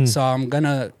promised. Mm-hmm. So I'm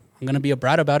gonna be a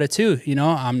brat about it too.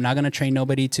 I'm not gonna train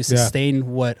nobody to sustain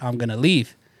what I'm gonna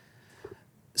leave.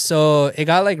 So it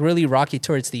got like really rocky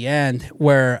towards the end,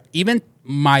 where even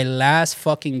my last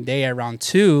fucking day at round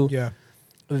 2,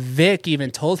 Vic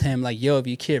even told him like, yo, if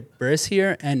you keep Briss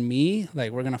here and me,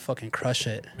 like we're gonna fucking crush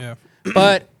it. Yeah.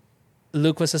 But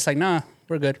Luke was just like, nah,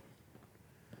 we're good.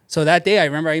 So that day, I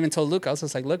remember I even told Luke, I was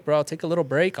just like, look, bro, I'll take a little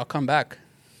break. I'll come back.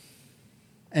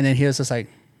 And then he was just like,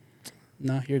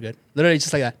 no, you're good. Literally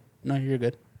just like that. No, you're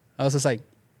good. I was just like,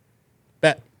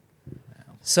 bet.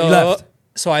 So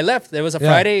I left. It was a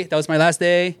Friday. That was my last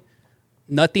day.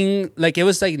 Nothing, like, it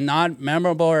was like not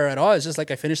memorable at all. It's just like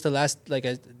I finished the last, like,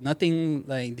 nothing,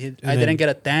 like, I didn't get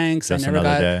a thanks. I never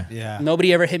got,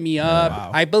 nobody ever hit me up.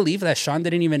 Wow. I believe that Sean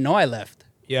didn't even know I left.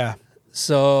 Yeah.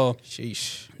 So,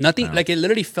 sheesh. Nothing, like, it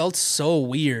literally felt so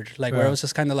weird, like, where it was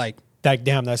just kind of like,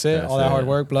 damn, that's it? All that hard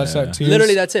work, blood, sweat, tears?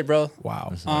 Literally, that's it, bro.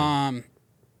 Wow.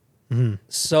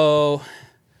 So,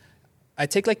 I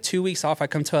take like 2 weeks off. I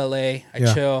come to LA,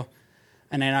 I chill,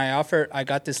 and then I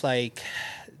got this, like,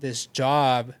 this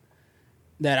job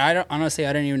that I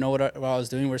didn't even know what I was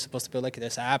doing. We're supposed to build like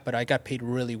this app, but I got paid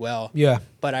really well. Yeah.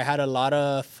 But I had a lot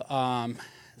of,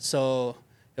 so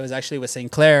it was actually with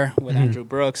St. Clair with Andrew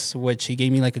Brooks, which he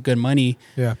gave me like a good money.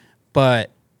 Yeah.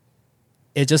 But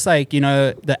it just like,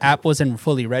 the app wasn't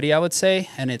fully ready, I would say.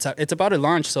 And it's about to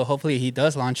launch. So hopefully he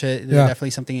does launch it. Yeah. Definitely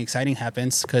something exciting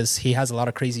happens because he has a lot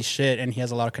of crazy shit and he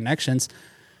has a lot of connections.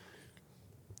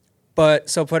 But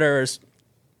so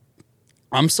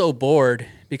I'm so bored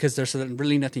because there's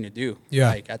really nothing to do. Yeah.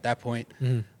 Like at that point,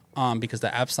 because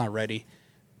the app's not ready.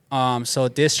 So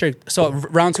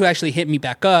round 2 actually hit me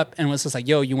back up and was just like,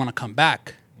 yo, you want to come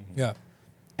back? Yeah.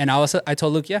 And I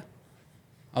told Luke, yeah,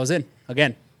 I was in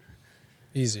again.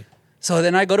 Easy. So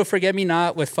then I go to Forget Me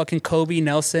Not with fucking Kobe,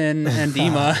 Nelson, and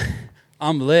Dima.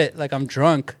 I'm lit. Like I'm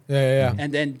drunk. Yeah.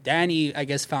 And then Danny, I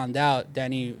guess, found out,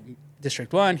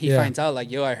 District 1, he finds out like,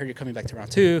 yo, I heard you're coming back to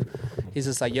round 2. He's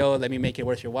just like, yo, let me make it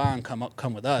worth your while and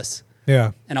come with us.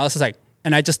 Yeah. And I was just like,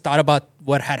 and I just thought about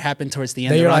what had happened towards the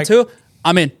end of round 2.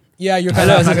 I'm in. Yeah, you're kind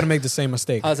of not going to make the same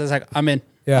mistake. I was just like, I'm in.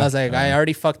 Yeah. I was like, I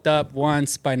already fucked up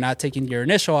once by not taking your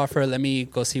initial offer. Let me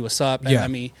go see what's up. And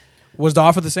let me. Was the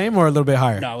offer the same or a little bit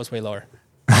higher? No, it was way lower.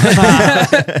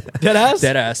 Dead ass?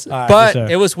 Dead ass. Right, but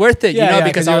it was worth it,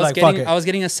 because I was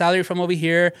getting a salary from over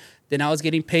here. Then I was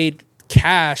getting paid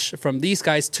cash from these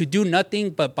guys to do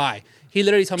nothing but buy. He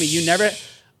literally told me,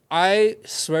 I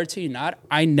swear to you not,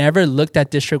 I never looked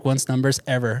at District 1's numbers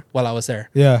ever while I was there.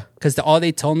 Yeah. Because all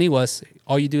they told me was,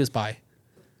 all you do is buy.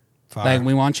 Fire. Like,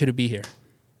 we want you to be here.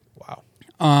 Wow.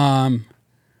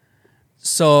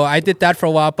 So I did that for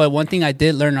a while, but one thing I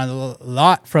did learn a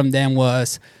lot from them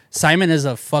was Simon is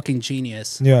a fucking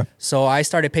genius. Yeah. So I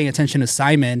started paying attention to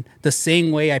Simon the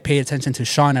same way I paid attention to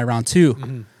Sean at round 2.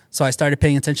 Mm-hmm. So I started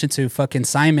paying attention to fucking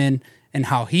Simon and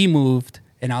how he moved.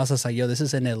 And I was just like, yo, this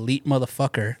is an elite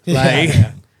motherfucker. Like,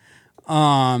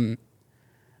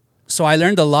 so I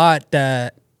learned a lot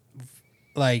that,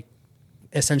 like,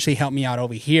 essentially helped me out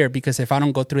over here, because if I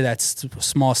don't go through that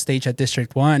small stage at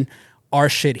District 1, our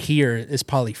shit here is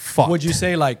probably fucked. Would you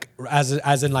say, like,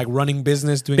 as in, like, running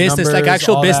business, doing business, numbers, like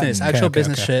actual business, that?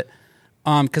 business shit?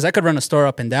 Because I could run a store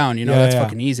up and down, you know, that's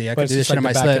fucking easy. I could do this shit on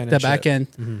my the back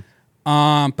end.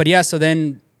 Mm-hmm. But yeah, so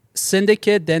then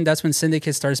Syndicate, then that's when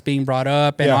Syndicate starts being brought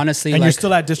up. And honestly, and like, you're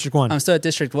still at District 1. I'm still at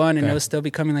District 1, and it was still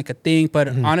becoming like a thing. But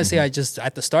honestly, I just,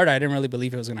 at the start, I didn't really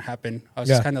believe it was going to happen. I was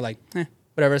just kind of like,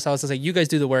 whatever. So I was just like, you guys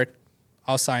do the work.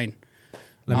 I'll sign.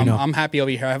 I'm happy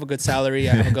over here. I have a good salary.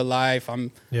 I have a good life.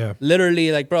 I'm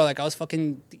literally like, bro, like I was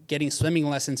fucking getting swimming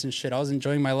lessons and shit. I was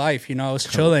enjoying my life. You know, I was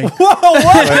chilling. Whoa,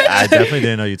 what? I definitely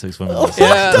didn't know you took swimming lessons.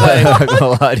 Yeah, I'm not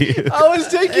gonna lie to you. I was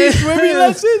taking swimming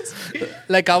lessons.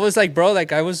 Like I was like, bro,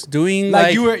 like I was doing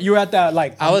like you were at that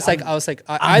like. I was like,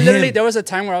 I literally, there was a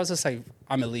time where I was just like,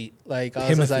 I'm elite. Like I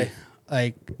was just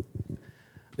like.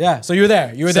 Yeah, so you were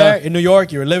there. You were there in New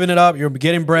York. You were living it up. You were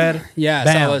getting bread. Yeah,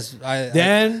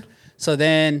 Bam.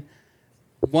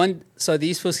 So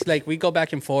these fools, like, we go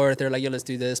back and forth. They're like, yo, let's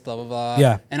do this, blah, blah, blah.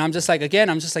 Yeah. And I'm just like,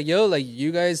 yo, like,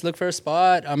 you guys look for a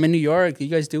spot. I'm in New York. You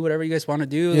guys do whatever you guys want to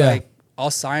do. Yeah. Like,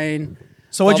 I'll sign.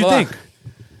 So what'd you think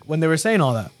when they were saying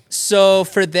all that? So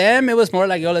for them, it was more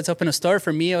like, yo, let's open a store.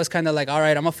 For me, it was kind of like, all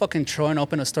right, I'm a fucking throw and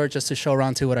open a store just to show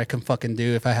around to what I can fucking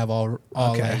do if I have all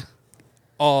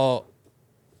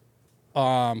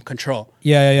control.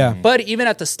 Yeah. But even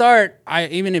at the start,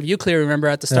 even if you clearly remember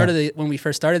at the start of when we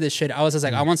first started this shit, I was just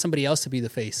like, I want somebody else to be the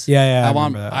face. Yeah.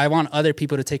 I want other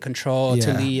people to take control,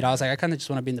 to lead. I was like, I kind of just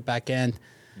want to be in the back end,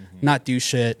 not do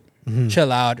shit,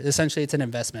 chill out. Essentially, it's an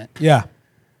investment. Yeah.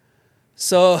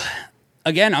 So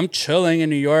again, I'm chilling in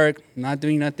New York, not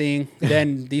doing nothing.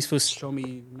 Then these fools show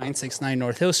me 969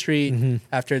 North Hill Street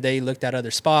after they looked at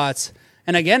other spots.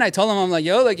 And again, I told them, I'm like,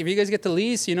 yo, like, if you guys get the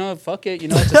lease, you know, fuck it, you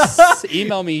know, just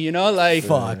email me, you know, like.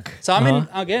 Fuck. So I'm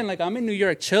I'm in New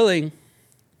York chilling.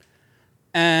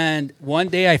 And one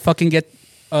day I fucking get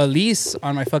a lease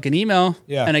on my fucking email.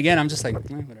 Yeah. And again, I'm just like,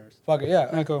 whatever. Fuck it,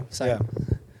 yeah, cool. Yeah.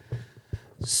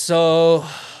 So,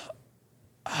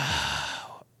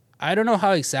 I don't know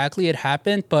how exactly it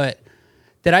happened, but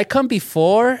did I come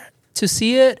before to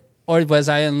see it, or was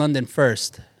I in London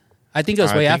first? I think it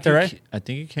was way after, right? I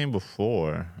think it came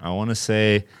before. I want to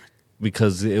say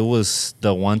because it was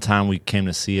the one time we came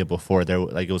to see it before. There,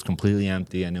 like, it was completely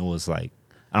empty, and it was like,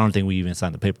 I don't think we even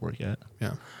signed the paperwork yet.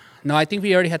 Yeah. No, I think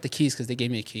we already had the keys because they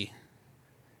gave me a key.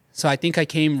 So I think I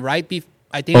came right before.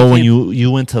 When you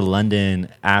went to London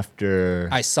after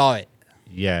I saw it.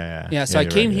 Yeah. So I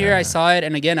came here, I saw it,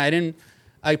 and again,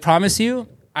 I promise you,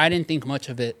 I didn't think much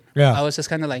of it. Yeah. I was just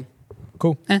kind of like,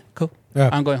 cool. Cool. Yeah.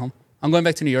 I'm going home. I'm going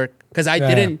back to New York because I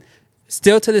didn't.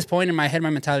 Still to this point in my head, my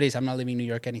mentality is I'm not leaving New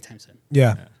York anytime soon.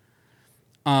 Yeah.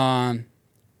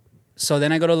 So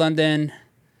then I go to London,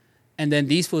 and then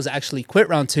these fools actually quit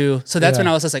round 2. So that's when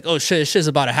I was just like, oh shit, this shit's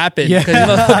about to happen because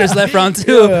motherfuckers left round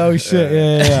 2. Oh shit.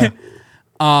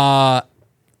 Yeah.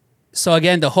 So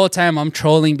again, the whole time I'm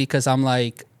trolling because I'm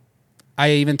like,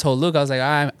 I even told Luke, I was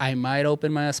like, I might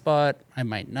open my spot, I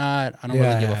might not. I don't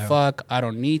really give a fuck. I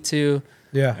don't need to.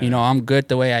 Yeah. You know, I'm good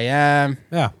the way I am.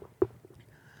 Yeah.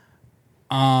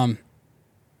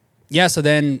 Yeah, so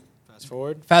then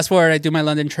fast forward, I do my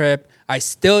London trip. I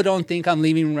still don't think I'm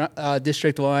leaving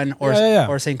District 1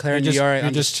 or St. Clair in New York.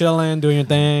 I'm just chilling, doing your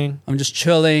thing. I'm just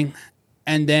chilling.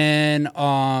 And then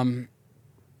one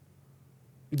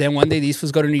day these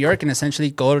fools go to New York and essentially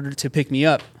go to pick me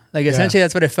up. Like, essentially,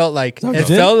 that's what it felt like. It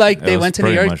felt like they went to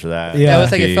New York.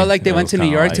 It felt like they went to New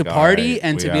York to party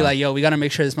and to be like, yo, we got to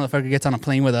make sure this motherfucker gets on a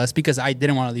plane with us because I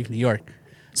didn't want to leave New York.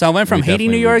 So I went from hating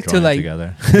New York to like,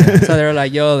 so they were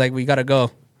like, yo, like, we got to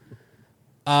go.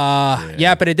 But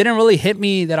it didn't really hit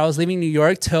me that I was leaving New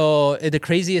York till the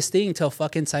craziest thing, till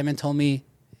fucking Simon told me,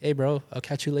 hey, bro, I'll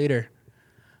catch you later.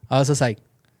 I was just like,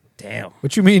 damn.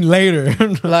 What you mean later?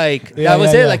 Like, that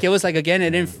was it. Like, it was like, again,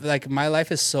 it didn't, like, my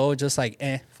life is so just like,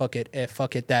 fuck it,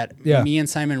 that me and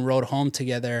Simon rode home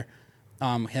together,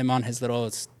 him on his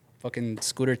little fucking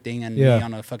scooter thing and me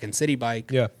on a fucking city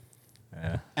bike. Yeah.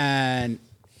 And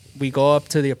we go up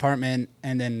to the apartment,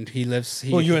 and then he lives.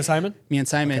 You and Simon? Me and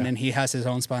Simon, and he has his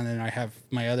own spot, and then I have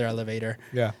my other elevator.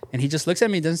 Yeah. And he just looks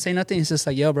at me, doesn't say nothing. He's just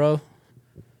like, yo, bro,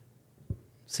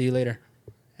 see you later.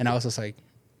 And I was just like,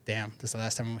 damn, this is the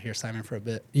last time I'm hear Simon for a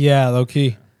bit. Yeah, low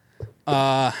key.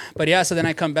 But yeah, so then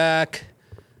I come back.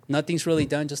 nothing's really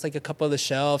done, just like a couple of the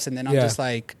shelves. And then I'm just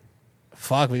like,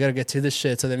 fuck, we got to get to this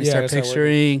shit. So then we start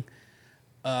picturing.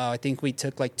 I think we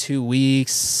took like 2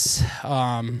 weeks.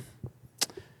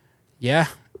 Yeah.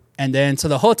 And then, so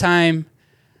the whole time,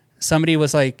 somebody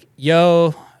was like,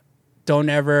 yo,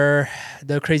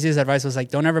 the craziest advice was like,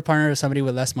 don't ever partner with somebody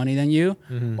with less money than you,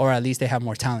 or at least they have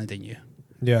more talent than you.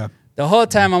 Yeah. The whole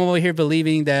time I'm over here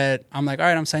believing that I'm like, all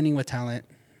right, I'm signing with talent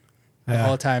the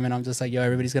whole time. And I'm just like, yo,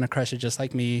 everybody's going to crush it just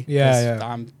like me. Yeah.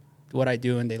 I'm what I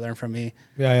do and they learn from me.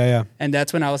 Yeah. And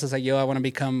that's when I was just like, yo, I want to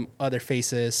become other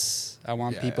faces. I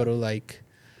want people to like,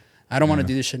 I don't want to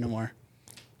do this shit no more.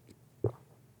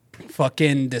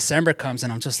 Fucking December comes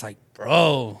and I'm just like,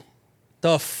 bro,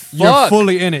 the fuck? You're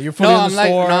fully in it. You're fully in the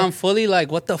store. I'm fully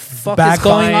like, what the fuck is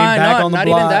going on? No, not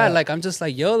even that. Like, I'm just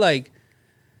like, yo, like,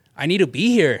 I need to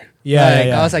be here.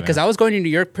 I was like, because I was going to New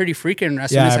York pretty freaking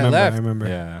as soon as I left. I remember.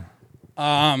 Yeah.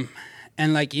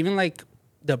 And like, even like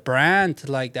the brand,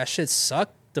 like that shit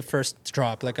sucked the first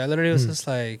drop. Like I literally was just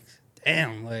like,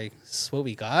 damn, like this is what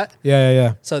we got.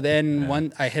 Yeah. So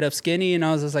then I hit up Skinny and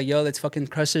I was just like, yo, let's fucking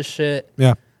crush this shit.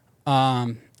 Yeah.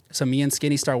 So me and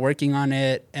Skinny start working on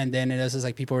it, and then it was just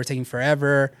like people were taking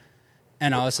forever,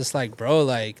 and I was just like, bro,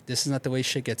 like this is not the way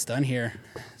shit gets done here.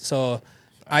 So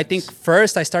I think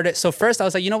first I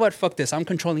was like, you know what, fuck this, I'm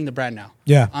controlling the brand now.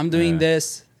 Yeah, I'm doing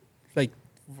this, like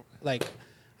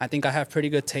I think I have pretty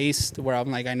good taste where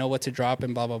I'm like, I know what to drop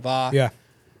and blah blah blah. Yeah.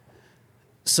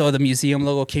 So the museum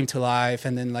logo came to life,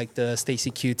 and then like the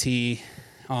Stacy QT.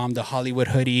 The Hollywood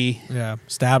hoodie. Yeah.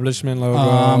 Establishment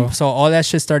logo. So all that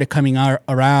shit started coming out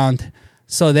around.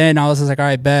 So then I was just like, all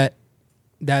right, bet.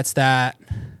 That's that.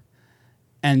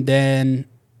 And then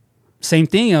same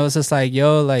thing. I was just like,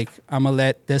 yo, like, I'm going to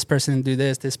let this person do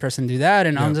this person do that.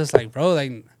 And I'm just like, bro,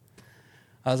 like,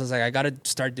 I was just like, I got to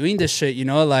start doing this shit, you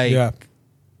know? Like,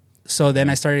 so then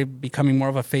I started becoming more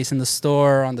of a face in the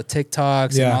store on the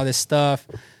TikToks and all this stuff.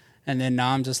 And then now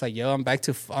I'm just like, yo,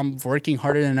 I'm working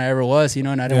harder than I ever was, you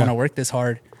know, and I didn't want to work this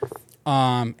hard.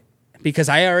 Because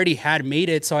I already had made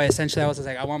it. So I was just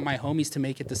like, I want my homies to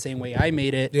make it the same way I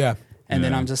made it. Yeah. And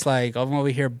then I'm just like, I'm over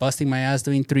here busting my ass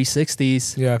doing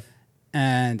 360s. Yeah.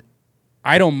 And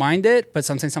I don't mind it, but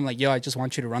sometimes I'm like, yo, I just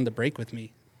want you to run the break with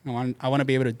me. I want to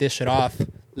be able to dish it off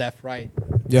left, right,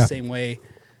 the same way.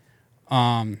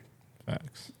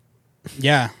 Facts.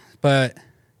 Yeah, but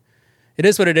it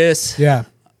is what it is. Yeah.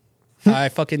 I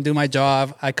fucking do my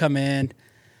job. I come in.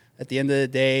 At the end of the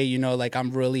day, you know, like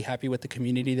I'm really happy with the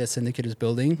community that Syndicate is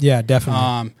building. Yeah,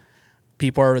 definitely.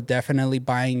 People are definitely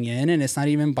buying in, and it's not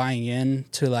even buying in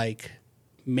to like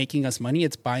making us money.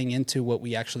 It's buying into what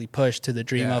we actually push, to the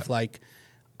dream of like,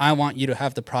 I want you to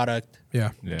have the product.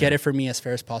 Yeah. Get it for me as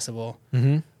fair as possible.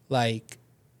 Mm-hmm. Like,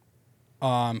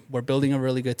 we're building a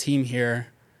really good team here.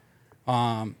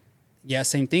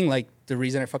 Same thing. Like the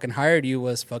reason I fucking hired you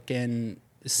was fucking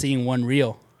seeing one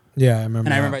reel. Yeah, I remember.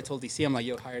 And I remember I told DC, I'm like,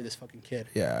 yo, hire this fucking kid.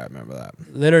 Yeah, I remember that.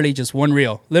 Literally just one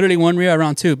reel. Literally one reel at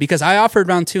round 2. Because I offered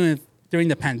round 2 during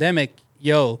the pandemic.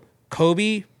 Yo,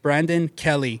 Kobe, Brandon,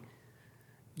 Kelly,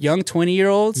 young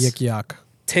 20-year-olds. Yuck.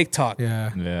 TikTok.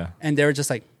 Yeah. And they were just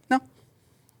like, no.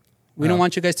 We don't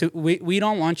want you guys to we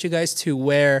don't want you guys to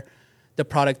wear the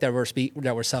product that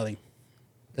we're selling.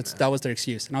 That was their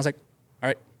excuse. And I was like, all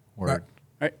right. Word. All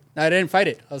right. I didn't fight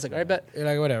it. I was like, all right, bet. You're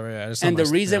like, whatever. Yeah. And the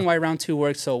reason why round 2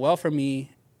 worked so well for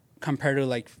me compared to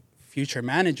like future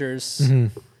managers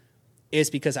is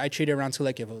because I treated round 2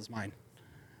 like if it was mine.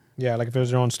 Yeah, like if it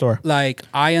was your own store. Like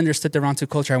I understood the round 2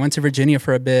 culture. I went to Virginia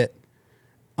for a bit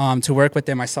to work with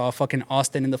them. I saw fucking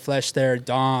Austin in the flesh there,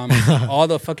 Dom, all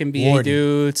the fucking BA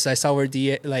dudes. I saw where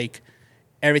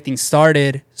everything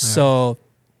started. Yeah. So,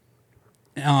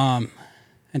 and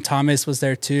Thomas was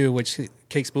there too, which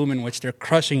Cake's booming, which they're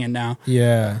crushing it now.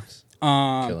 Yeah.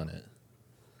 Killing it.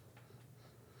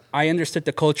 I understood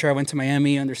the culture. I went to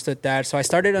Miami, understood that. So I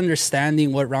started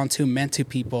understanding what round 2 meant to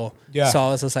people. Yeah. So I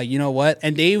was just like, you know what?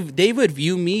 And they would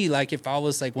view me like if I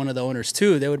was like one of the owners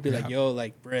too. They would be like, yo,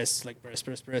 like Briss.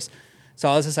 So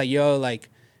I was just like, yo, like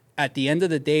at the end of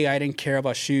the day, I didn't care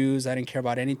about shoes. I didn't care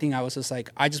about anything. I was just like,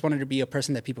 I just wanted to be a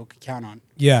person that people could count on.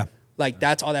 Yeah. Like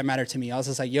that's all that mattered to me. I was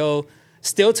just like, yo,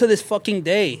 still to this fucking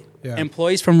day,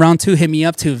 employees from round 2 hit me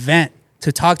up to vent,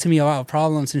 to talk to me about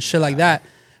problems and shit like that.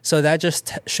 So that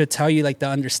just should tell you like the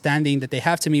understanding that they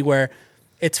have to me, where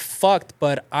it's fucked,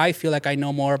 but I feel like I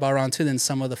know more about round 2 than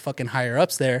some of the fucking higher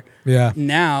ups there. Yeah.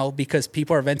 Now, because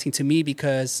people are venting to me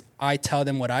because I tell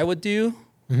them what I would do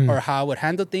or how I would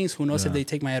handle things. Who knows if they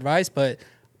take my advice, but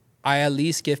I at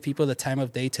least give people the time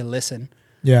of day to listen.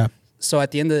 Yeah. So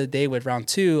at the end of the day with round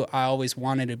 2, I always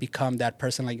wanted to become that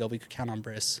person like, yo, we could count on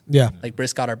Briss. Yeah. Like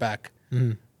Briss got our back.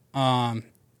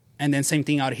 And then same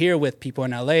thing out here with people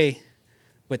in LA,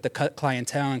 with the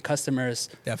clientele and customers.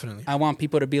 Definitely. I want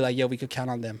people to be like, yo, we could count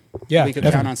on them. Yeah, we could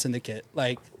count on Syndicate.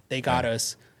 Like, they got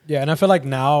us. Yeah, and I feel like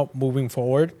now moving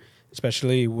forward,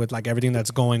 especially with like everything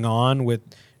that's going on with,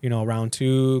 you know, round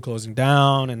 2 closing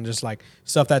down and just like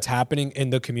stuff that's happening in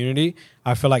the community,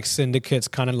 I feel like Syndicate's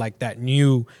kind of like that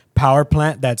new power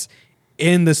plant that's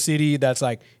in the city that's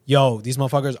like, yo, these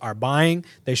motherfuckers are buying,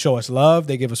 they show us love,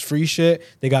 they give us free shit,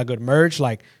 they got good merch,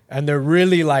 like, and they're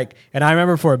really like, and I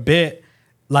remember for a bit,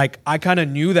 like, I kind of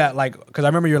knew that, like, because I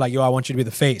remember you're like, yo, I want you to be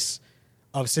the face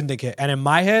of Syndicate. And in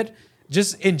my head,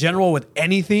 just in general with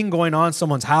anything going on,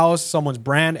 someone's house, someone's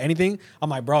brand, anything, I'm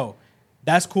like, bro,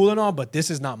 that's cool and all, but this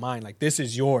is not mine. Like, this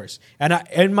is yours. And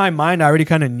in my mind, I already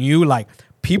kind of knew, like,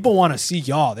 people want to see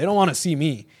y'all. They don't want to see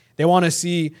me. They want to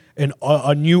see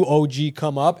a new OG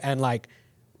come up and, like,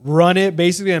 run it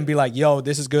basically and be like, yo,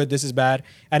 this is good, this is bad.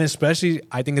 And especially,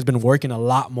 I think it's been working a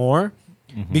lot more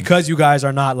because you guys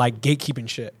are not, like, gatekeeping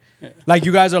shit. Yeah. Like,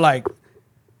 you guys are like,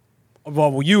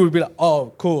 well, you would be like,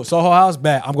 oh, cool, Soho House,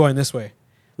 bet, I'm going this way.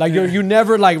 Like, you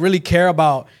never, like, really care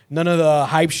about none of the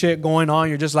hype shit going on.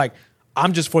 You're just like,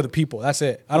 I'm just for the people. That's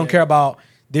it. I don't care about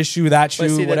this shoe, that shoe,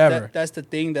 see, whatever. That's the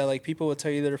thing that, like, people will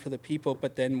tell you they're for the people,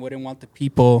 but then wouldn't want the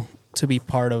people to be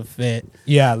part of it.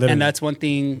 Yeah, literally. And that's one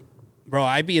thing, bro,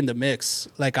 I be in the mix.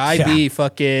 Like, I be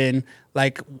fucking,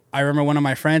 like, I remember one of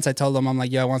my friends, I told him, I'm like,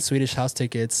 yo, I want Swedish House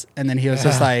tickets. And then he was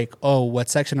just like, oh, what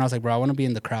section? I was like, bro, I want to be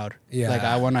in the crowd. Yeah. Like,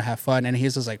 I want to have fun. And he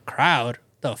was just like, crowd?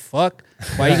 The fuck?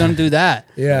 Why are you gonna do that?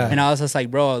 Yeah. And I was just like,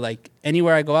 bro, like,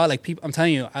 anywhere I go out, like, people, I'm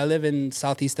telling you, I live in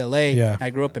Southeast LA. Yeah. I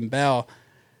grew up in Bell.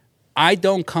 I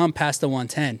don't come past the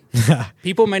 110.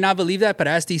 People may not believe that, but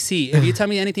ask DC. If you tell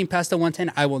me anything past the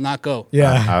 110, I will not go.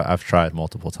 Yeah. I've tried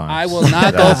multiple times. I will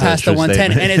not go past the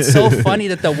 110. And it's so funny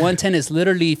that the 110 is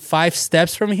literally 5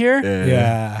 steps from here.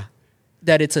 Yeah.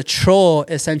 That it's a troll,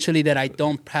 essentially, that I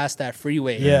don't pass that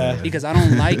freeway. Yeah. Because I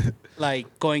don't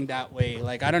like going that way.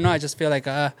 Like, I don't know. I just feel like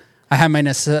I have my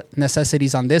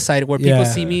necessities on this side where people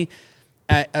see me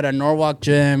at a Norwalk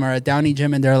gym or a Downey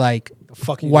gym and they're like,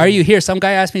 why are you here? Some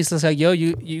guy asked me, so it's like, yo,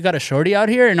 you got a shorty out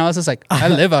here? And I was just like, I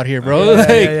live out here, bro.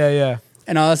 Yeah.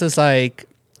 And I was just like,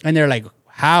 and they're like,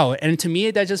 how? And to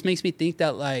me, that just makes me think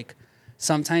that, like,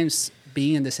 sometimes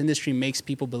being in this industry makes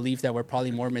people believe that we're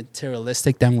probably more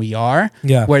materialistic than we are.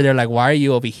 Yeah. Where they're like, why are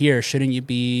you over here? Shouldn't you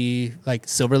be like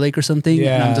Silver Lake or something?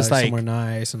 Yeah. And I'm just like, somewhere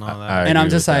nice and all that. And I'm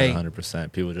just like,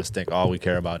 100%. People just think all we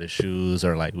care about is shoes,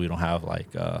 or like we don't have like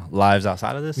lives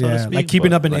outside of this. So to speak. Like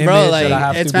keeping up an image. Bro,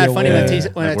 like, it's not funny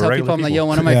when I tell people, I'm like, yo,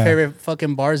 one of my Yeah. favorite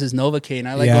fucking bars is Novocaine.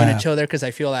 I like going to chill there because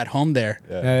I feel at home there.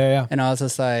 Yeah. And I was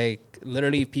just like,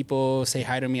 literally, people say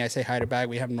hi to me. I say hi to back.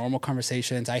 We have normal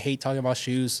conversations. I hate talking about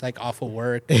shoes, like, off of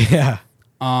work. Yeah.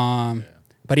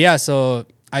 But yeah, so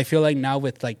I feel like now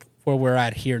with like where we're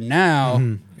at here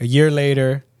now, a year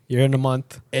later, year and a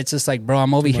month, it's just like, bro,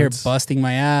 I'm over here busting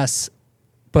my ass,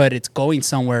 but it's going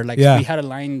somewhere. Like, we had a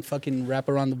line fucking wrap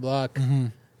around the block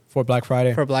for Black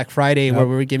Friday. Where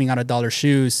we were giving out $1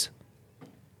 shoes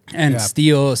and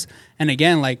steals. And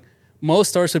again, like, most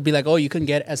stores would be like, oh, you can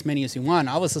get as many as you want.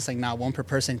 I was just like, nah, one per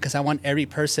person, because I want every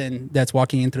person that's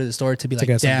walking in through the store to be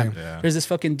like, damn, there's this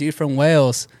fucking dude from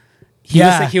Wales. He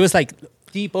was like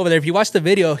deep over there. If you watch the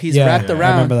video, he's wrapped around.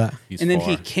 I remember that. And then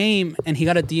he came and he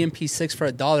got a DMP6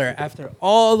 for $1 after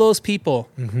all those people.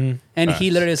 And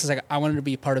he literally was like, I wanted to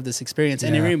be part of this experience.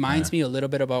 And it reminds me a little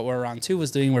bit about what Round 2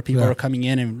 was doing, where people were coming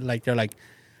in and like, they're like,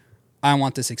 I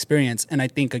want this experience. And I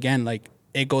think, again, like,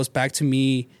 it goes back to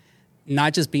me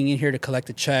not just being in here to collect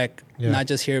a check, not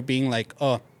just here being like,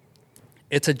 oh,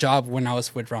 it's a job. When I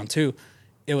was with Round 2,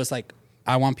 it was like,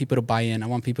 I want people to buy in. I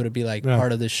want people to be like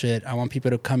part of this shit. I want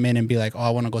people to come in and be like, oh, I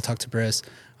want to go talk to Briss.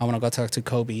 I want to go talk to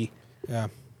Kobe. Yeah.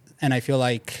 And I feel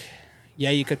like,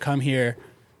 you could come here,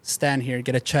 stand here,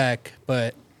 get a check,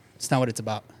 but it's not what it's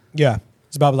about. Yeah.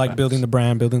 It's about like building the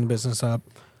brand, building the business up.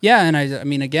 Yeah. And I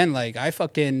mean, again, like,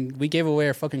 we gave away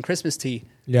our fucking Christmas tea.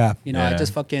 Yeah. You know,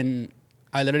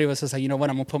 I literally was just like, you know what,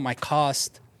 I'm going to put my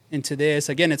cost into this.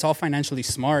 Again, it's all financially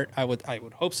smart. I would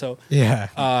hope so.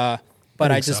 Yeah.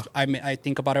 But I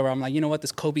think about it where I'm like, you know what,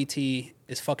 this Kobe tea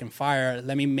is fucking fire.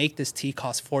 Let me make this tea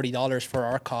cost $40 for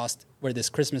our cost, where this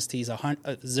Christmas tea is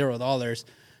 $0,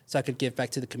 so I could give back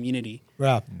to the community.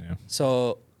 Yeah.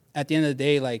 So at the end of the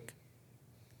day, like,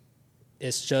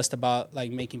 it's just about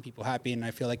like making people happy. And I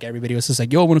feel like everybody was just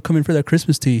like, yo, I want to come in for that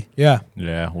Christmas tea. Yeah.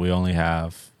 Yeah. We only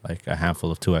have like a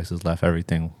handful of 2Xs left.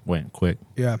 Everything went quick.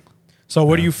 Yeah. So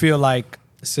what do you feel like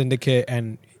Syndicate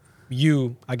and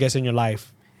you, I guess, in your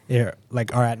life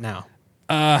are at now?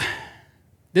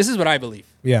 This is what I believe.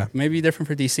 Yeah. Maybe different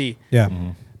for DC. Yeah.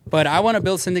 But I want to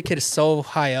build Syndicate so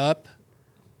high up.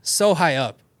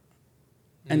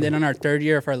 And then on our third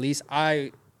year of our lease,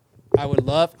 I would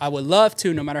love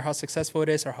to, no matter how successful it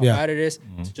is or how bad it is,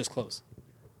 to just close.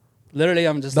 Literally,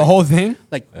 I'm just the whole thing,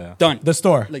 like done. The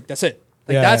store, like that's it.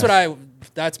 Like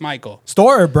that's my goal.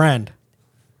 Store or brand,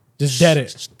 just dead it.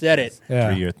 Just dead it.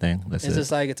 Yeah. 3-year thing. It's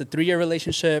just like it's a 3-year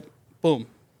relationship. Boom,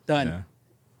 done.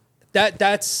 Yeah.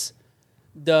 That's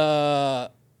the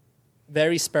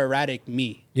very sporadic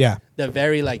me. Yeah. The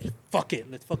very like fuck it,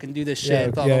 let's fucking do this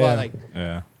shit. Blah blah blah. Like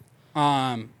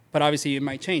but obviously it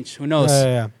might change. Who knows?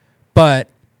 Yeah. But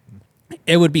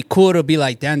it would be cool to be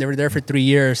like, damn, they were there for 3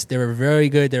 years. They were very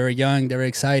good. They were young. They were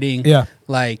exciting. Yeah.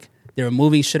 Like, they were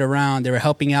moving shit around. They were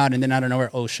helping out. And then out of nowhere,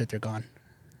 oh, shit, they're gone.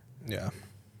 Yeah.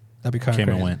 That'd be kind of crazy. Came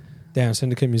and went. Damn,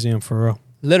 Syndicate Museum for real.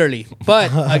 Literally.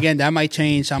 But, again, that might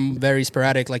change. I'm very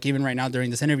sporadic. Like, even right now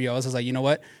during this interview, I was just like, you know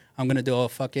what? I'm going to do a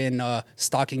fucking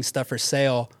stocking stuff for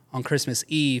sale on Christmas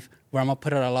Eve where I'm going to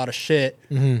put out a lot of shit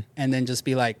and then just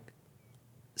be like,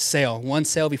 one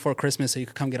sale before Christmas so you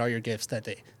could come get all your gifts that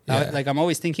day. Like, I'm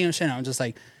always thinking of shit. And I'm just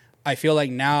like, I feel like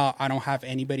now I don't have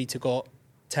anybody to go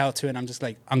tell to. And I'm just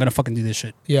like, I'm going to fucking do this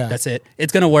shit. Yeah. That's it.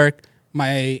 It's going to work.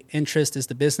 My interest is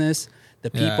the business, the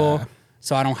people. Yeah.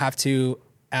 So I don't have to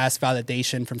ask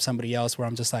validation from somebody else where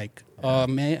I'm just like, I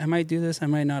might do this. I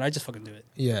might not. I just fucking do it.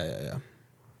 Yeah.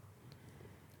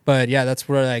 But yeah, that's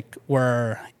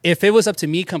where if it was up to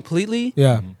me completely,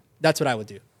 that's what I would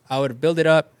do. I would build it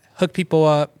up, hook people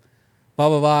up, blah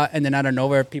blah blah, and then out of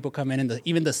nowhere, people come in and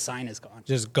even the sign is gone,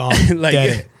 just gone.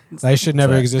 Like that should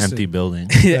never exist. Empty building,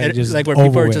 like where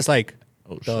people are just like,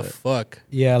 the fuck.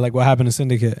 Yeah, like what happened to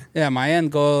Syndicate. Yeah, my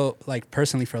end goal, like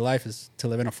personally for life, is to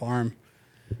live in a farm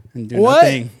and do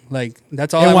nothing. Like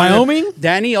that's all. In Wyoming,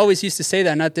 Danny always used to say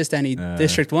that. Not this Danny,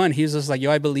 District 1. He was just like,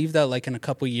 yo, I believe that like in a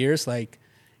couple years, like,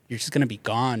 you're just going to be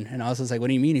gone. And I was just like, what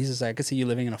do you mean? He's just like, I could see you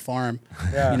living in a farm,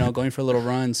 going for little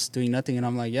runs, doing nothing. And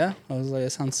I'm like, yeah. I was like,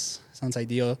 it sounds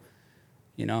ideal,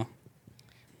 Damn,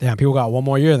 people got one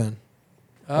more year then.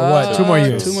 Or what? 2 more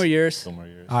years? 2 more years. All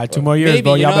right, 2 more years, maybe,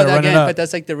 bro. Y'all better run it up. But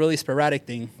that's like the really sporadic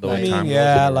thing. I mean,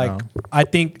 I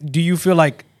think, do you feel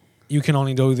like you can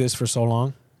only do this for so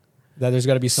long? That there's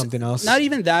got to be something else? Not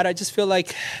even that. I just feel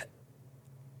like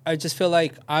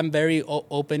I'm very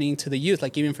opening to the youth,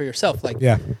 like even for yourself. Like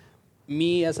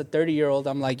me as a 30-year-old,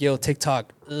 I'm like, yo,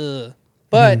 TikTok. Ugh.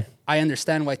 But I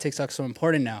understand why TikTok's so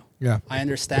important now. Yeah. I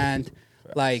understand.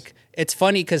 Like, it's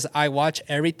funny because I watch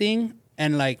everything.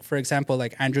 And like, for example,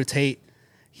 like Andrew Tate,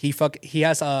 he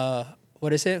has a,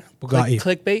 what is it?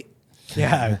 Clickbait.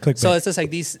 Yeah, clickbait. So it's just like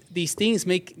these things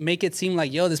make it seem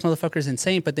like, yo, this motherfucker's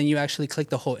insane. But then you actually click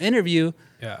the whole interview.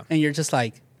 Yeah. And you're just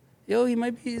like, yo, he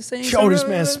might be saying. Show this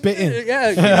man spitting.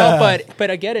 Yeah,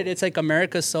 but I get it. It's like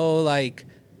America's so like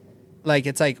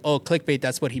it's like, oh, clickbait.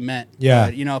 That's what he meant.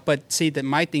 Yeah. But see, that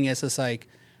my thing is, it's like,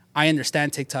 I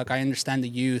understand TikTok. I understand the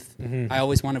youth. I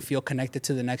always want to feel connected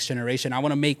to the next generation. I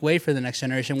want to make way for the next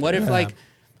generation. What if like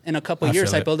in a couple of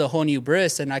years I build a whole new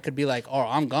Briss and I could be like, oh,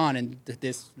 I'm gone, and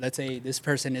let's say this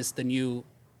person is the new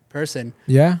person.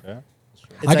 Yeah.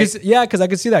 Because I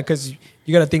can see that, because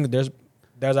you got to think that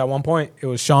there's at one point it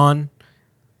was Sean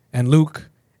and Luke,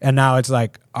 and now it's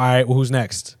like, all right, well, who's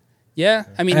next? Yeah,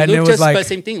 I mean, and Luke just, but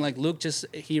same thing. Like Luke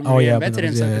he reinvented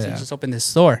himself because he just opened his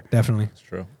store. Definitely, it's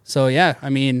true. So yeah, I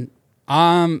mean,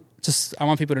 I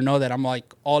want people to know that I'm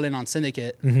like all in on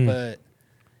Syndicate, but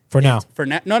for now,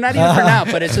 no, not even for now.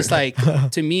 But it's just like,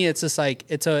 to me, it's just like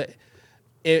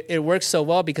it works so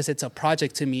well because it's a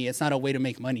project to me. It's not a way to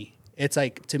make money. It's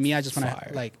like, to me, I just want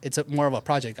to like, it's more of a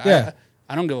project. I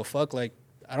don't give a fuck. Like,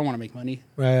 I don't want to make money.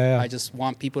 I just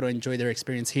want people to enjoy their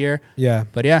experience here. Yeah.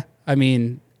 But yeah, I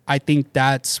mean, I think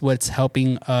that's what's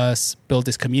helping us build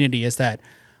this community, is that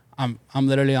I'm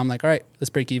like, all right, let's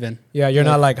break even. Yeah, you're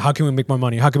not like, how can we make more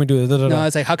money? How can we do this? No,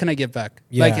 it's like, how can I give back?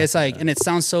 Yeah. Like, it's like, and it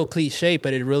sounds so cliche,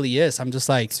 but it really is. I'm just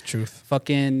like, it's the truth.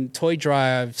 Fucking toy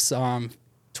drives,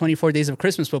 24 days of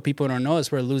Christmas, but people don't know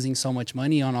is we're losing so much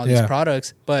money on all these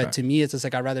products. But to me, it's just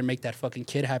like, I'd rather make that fucking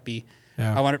kid happy.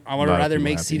 Yeah. I want to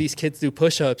rather see these kids do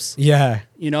push-ups. Yeah.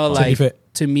 Like,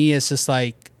 to me, it's just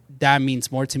like, that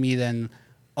means more to me than,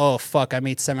 oh, fuck, I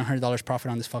made $700 profit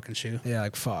on this fucking shoe. Yeah,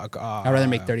 like, fuck. I'd rather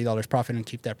make $30 profit and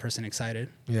keep that person excited.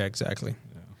 Yeah, exactly.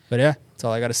 Yeah. But yeah, that's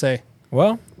all I got to say.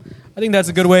 Well, I think that's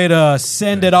a good way to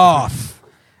send it off.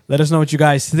 Let us know what you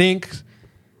guys think.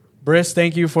 Briss,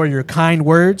 thank you for your kind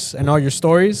words and all your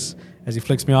stories. As he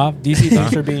flicks me off. DC,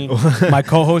 thanks for being my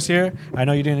co-host here. I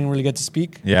know you didn't really get to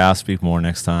speak. Yeah, I'll speak more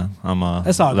next time. I'm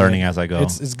learning as I go.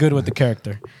 It's good with the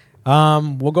character.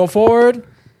 We'll go forward.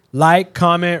 Like,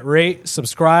 comment, rate,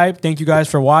 subscribe. Thank you guys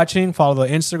for watching. Follow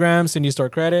the Instagram, Cindy Store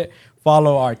Credit.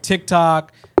 Follow our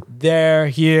TikTok. There,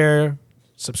 here.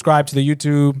 Subscribe to the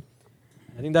YouTube.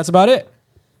 I think that's about it.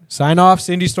 Sign off,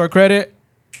 Cindy Store Credit.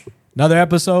 Another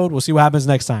episode. We'll see what happens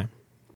next time.